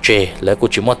tua bỏ chê lấy cô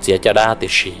chỉ một chỉ cho đa thì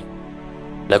xí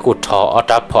lấy cô thọ ở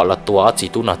đáp họ là tua chỉ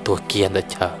tuân là tua kia để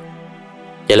chờ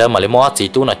vậy là mà lấy mà chỉ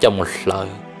tuân là cho một lời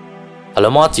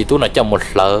lấy mà chỉ tuân là cho một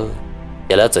lời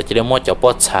vậy là giờ chỉ lấy mà cho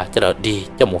bớt xả cho là đi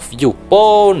cho một ví dụ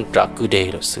bốn trả cứ đề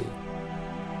là sự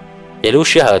vậy lúc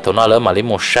xưa thằng nó lỡ mà lấy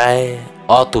một sai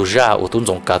ở tu ra ở tuân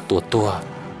giống cả tua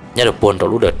nhớ được buồn rồi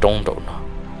lúc được trong rồi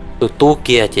nó tu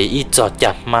kia chỉ ít cho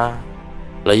chặt mà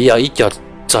lấy giờ ít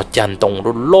cho chăn tông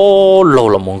rồi lô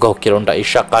là muốn câu kia nó đẩy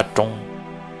sát cả trong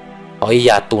hỏi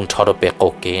giờ tuân cho được bẹt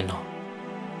câu kia nó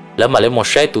lỡ mà lấy một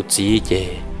sai tu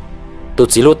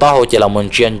chỉ lúc tao chỉ là một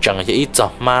chuyện chẳng chỉ ít cho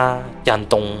mà chăn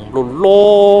tông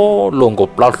lô luôn cột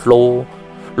lót lô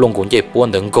luôn cũng chỉ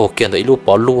buồn đừng câu kia đấy lúc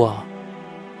bỏ lúa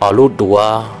họ lúc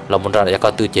đùa là một trận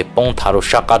có từ chế bông thả rồi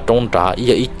sát cả trong trả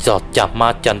giờ ít cho chạm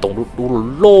mà chăn tông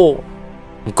lô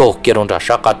cô kia đông đã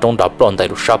sát cả đông đã plon tại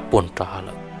lúc sát buồn trả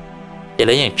lại để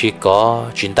lấy những chỉ có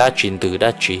chuyện ta chuyện từ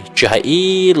đã chỉ hay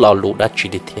ý lò lụ đã chỉ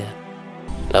đi theo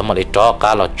lỡ mà để cho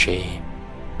cá lò chè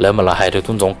lỡ mà là hai đứa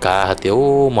tuôn giống cá hạt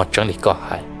tiêu một trắng đi có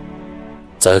hai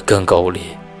giờ cơn cầu đi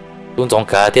tuôn giống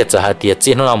cá thì giờ hạt tiệt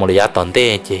chỉ nó là một giá tòn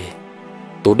tê chứ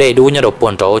tụ đây đu nhau đồ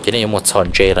buồn trâu chỉ nên một sòn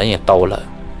chè là những tàu là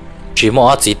chỉ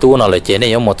một chỉ tu nó là chỉ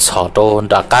nên một sò trâu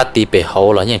đã cá tì bể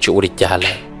hậu là những chủ đi trả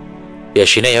lại giờ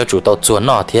chỉ nên chủ tàu chuồn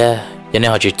nó thế cho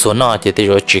nên họ chỉ chuồn nó thì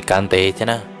rồi chỉ cán tê thế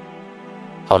nào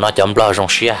họ nói chấm bờ rong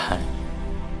xia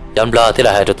chấm bờ thì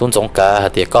là hai đứa tuôn giống cá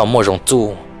thì có mua rong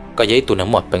chu có giấy tụ nó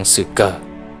một bằng sự cơ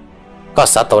có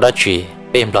sát tàu đã chỉ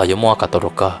bên bờ giống mua cả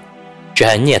tàu cơ chỉ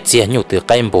hai nhẹ chia nhiều từ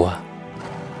cây bùa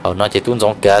họ nói chỉ tuôn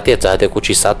giống cá thì giờ thì cũng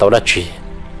chỉ sát tàu đã chỉ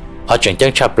họ chuyển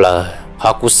chân chập lờ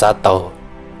họ cũng sát tàu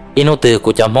inu từ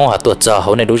cũng chấm mong họ tuột giờ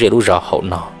họ này đủ rõ hậu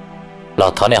nọ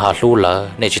lọ thọ này họ lu lờ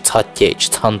này chỉ thọ chỉ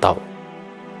thon tàu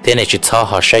thế này chỉ thọ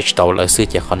họ sai tàu là sư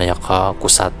chỉ họ này họ cũng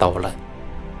sát tàu lại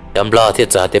chấm bờ thì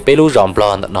giờ thì bé lu ròm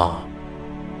bờ nọ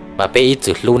mà bé ít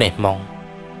từ lu này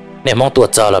mong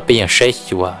tuột giờ là bé yang sai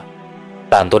chùa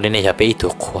đàn tôi đến này là bé ít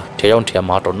thuộc khoa thế trong thì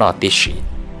mà đó nọ tí xí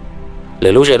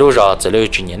lời lu rõ chỉ lời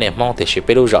chuyện này mong thì sẽ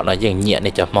bé lu rõ là những nhẹ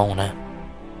này cho mong nè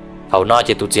hậu nói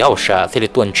chỉ tụi chỉ hậu sợ thì là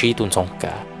tuần trí tuần giống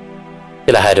cả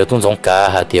thế là hai đứa tuần giống cả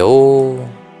hả thiếu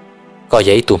có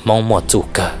giấy tụi mong một chủ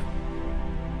cả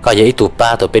có giấy tụi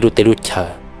ba tụi bé lu tê lu chờ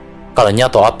có là nhau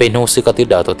tụi ở bên hồ sư có tiếng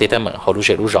đời tụi tê ta mà họ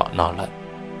lu rõ nó lại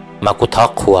mà cụ thọ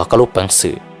khua có lúc bằng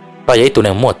sự có giấy tụi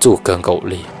này một chủ cần cậu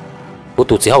li cụ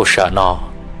tụi chỉ hậu sợ nó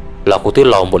là cụ tụi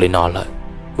lòng một lần nó lại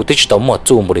cụ tụi chỉ tao một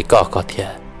chủ một lần có thiệt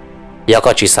giờ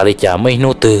có chỉ xả đi trả mấy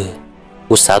nô từ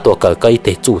cụ xả tụi cờ cây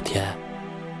tê chủ thiệt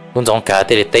cũng giống cả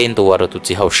tê tên tụi rồi tụi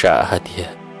chỉ hậu sợ hả thiệt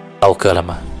tao cơ là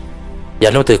mà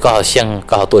giờ nô từ có họ xiang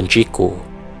có họ tuần trí cụ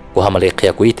họ mà liệt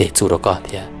kia cụ tê chủ rồi có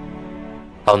thiệt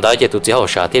hồng đó giờ tụi chỉ hậu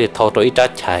sợ tê thâu rồi ít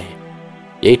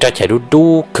trái chạy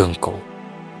đu cường cổ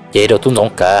vậy đâu cũng giống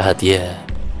cả hả thiệt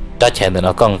trái chạy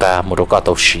nó con gà một đồ có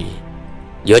tàu xì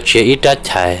giờ chỉ ít trái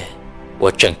chạy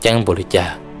của chẳng chẳng bồi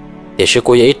cha để sự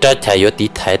cố ý trái chạy ở tí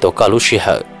thái tổ cao lúc xí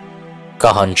hở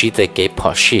có hành chỉ để kế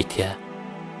bỏ xí thiệt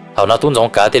họ nói tuôn giống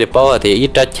cá thì bao thì ít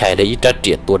trái chạy để ít trái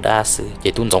triệt tua đa sự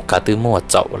chỉ tuôn giống cá từ mua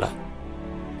chậu là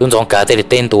tuôn giống cá thì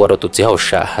tên tua rồi tụi chỉ hậu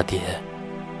sợ hả thiệt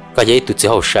có giấy tụi chỉ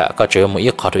hậu sợ có chơi một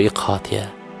ít khó thiệt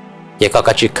vậy có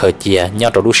cái chuyện khởi chia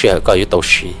nhau rồi lúc xí hở có yếu tàu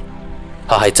xí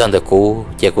họ hay chân được cú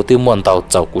vậy cú từ muôn tàu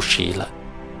chậu cú xí là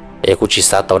vậy cú chỉ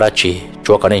sát tàu đã chỉ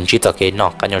chúa có nên chỉ tàu cái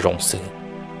nọ cái nhau rộng sự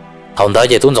hồng đó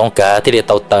giờ tuôn giống cá thì để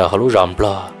tàu tờ họ lúc rầm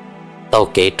bờ tàu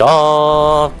kế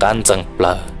đó can dần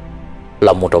bờ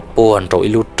là một đồ buồn rồi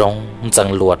ilu trong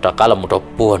dần lùa ra cả là một đồ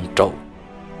buồn rồi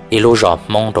ilu rầm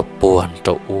mong đồ buồn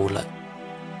rồi u lại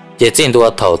giờ trên đua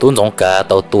thầu tuôn giống cá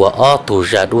tàu tua ó tu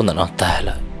ra đu nó tài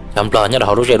lại rầm bờ nhớ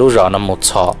họ lúc rờ nằm một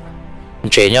sọ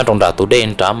chế nhớ trong đảo tu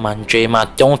đen trả mà chế mà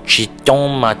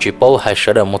trong mà chỉ bao hai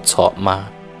sợ được một sọ mà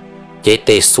chế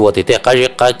tê xua thì tê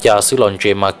cái cha xứ lon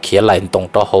chế mà kia lại tổng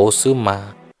cho hậu xứ mà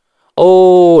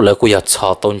ô lại bây giờ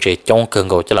chọn tôn chế trong cơn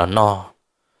gầu cho là no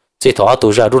chế thọ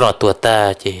tụ ra lúc nào tụ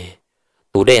ta chế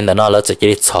tụ đen là no là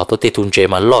chế chọn tụ tê tôn chế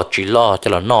mà lo chỉ lo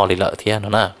cho là no thì lợi thế nó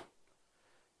nè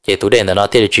chế tụ đen là no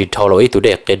tê chỉ thâu lỗi tụ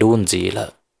đen cái đun gì là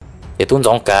chế tụ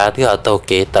giống cá thì họ tàu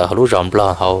kế tờ lúc rầm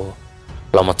lo hậu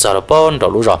là một giờ là bốn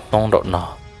rồi lúc rầm mong độ nọ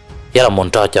giờ là một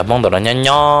trò chả mong độ nó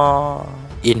nhỏ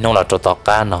in nó là trò tọt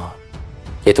cá nọ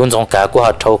vậy tuôn giống cá của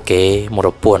họ thâu kế một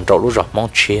đồ buồn trâu lúc rồi mong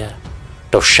chia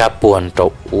đồ sáp buồn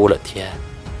trâu u là thiệt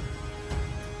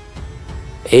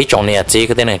ấy trong này chỉ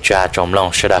cái tên này trả trong lòng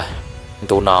sẽ đây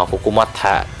tụi nó cũng mất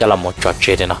thà cho là một trò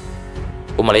chơi đấy nó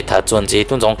cũng mà lấy thà chuẩn gì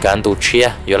tuôn giống cá tụi chia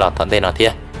giờ là thằng tên nào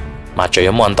thiệt mà chỉ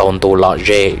có một tàu tụi lọ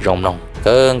dê trong lòng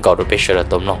cơn cầu được biết sẽ là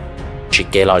tôm lòng chỉ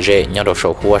kể lọ dê nhau đồ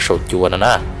sầu hua sầu chua nữa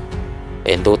nè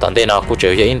em tụi thằng tên nào cũng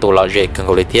chỉ có tụi lọ dê cơn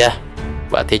cầu lấy thiệt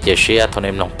và thế chế xe thôn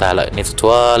em lòng ta lại nên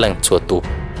thua lần chùa tụ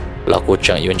là cô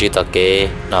chẳng yêu chỉ tao kê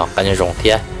nó cá nhân rong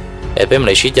thiệt em bên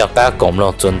lấy xí cho cá cổng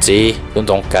lòng chuẩn gì luôn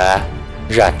trong cá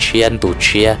ra chiên tụ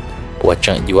chia và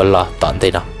chẳng yêu là tận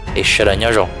đây nào để xe là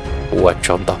nhớ rong và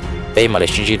trong đó bên mà lấy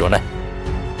xí gì đó này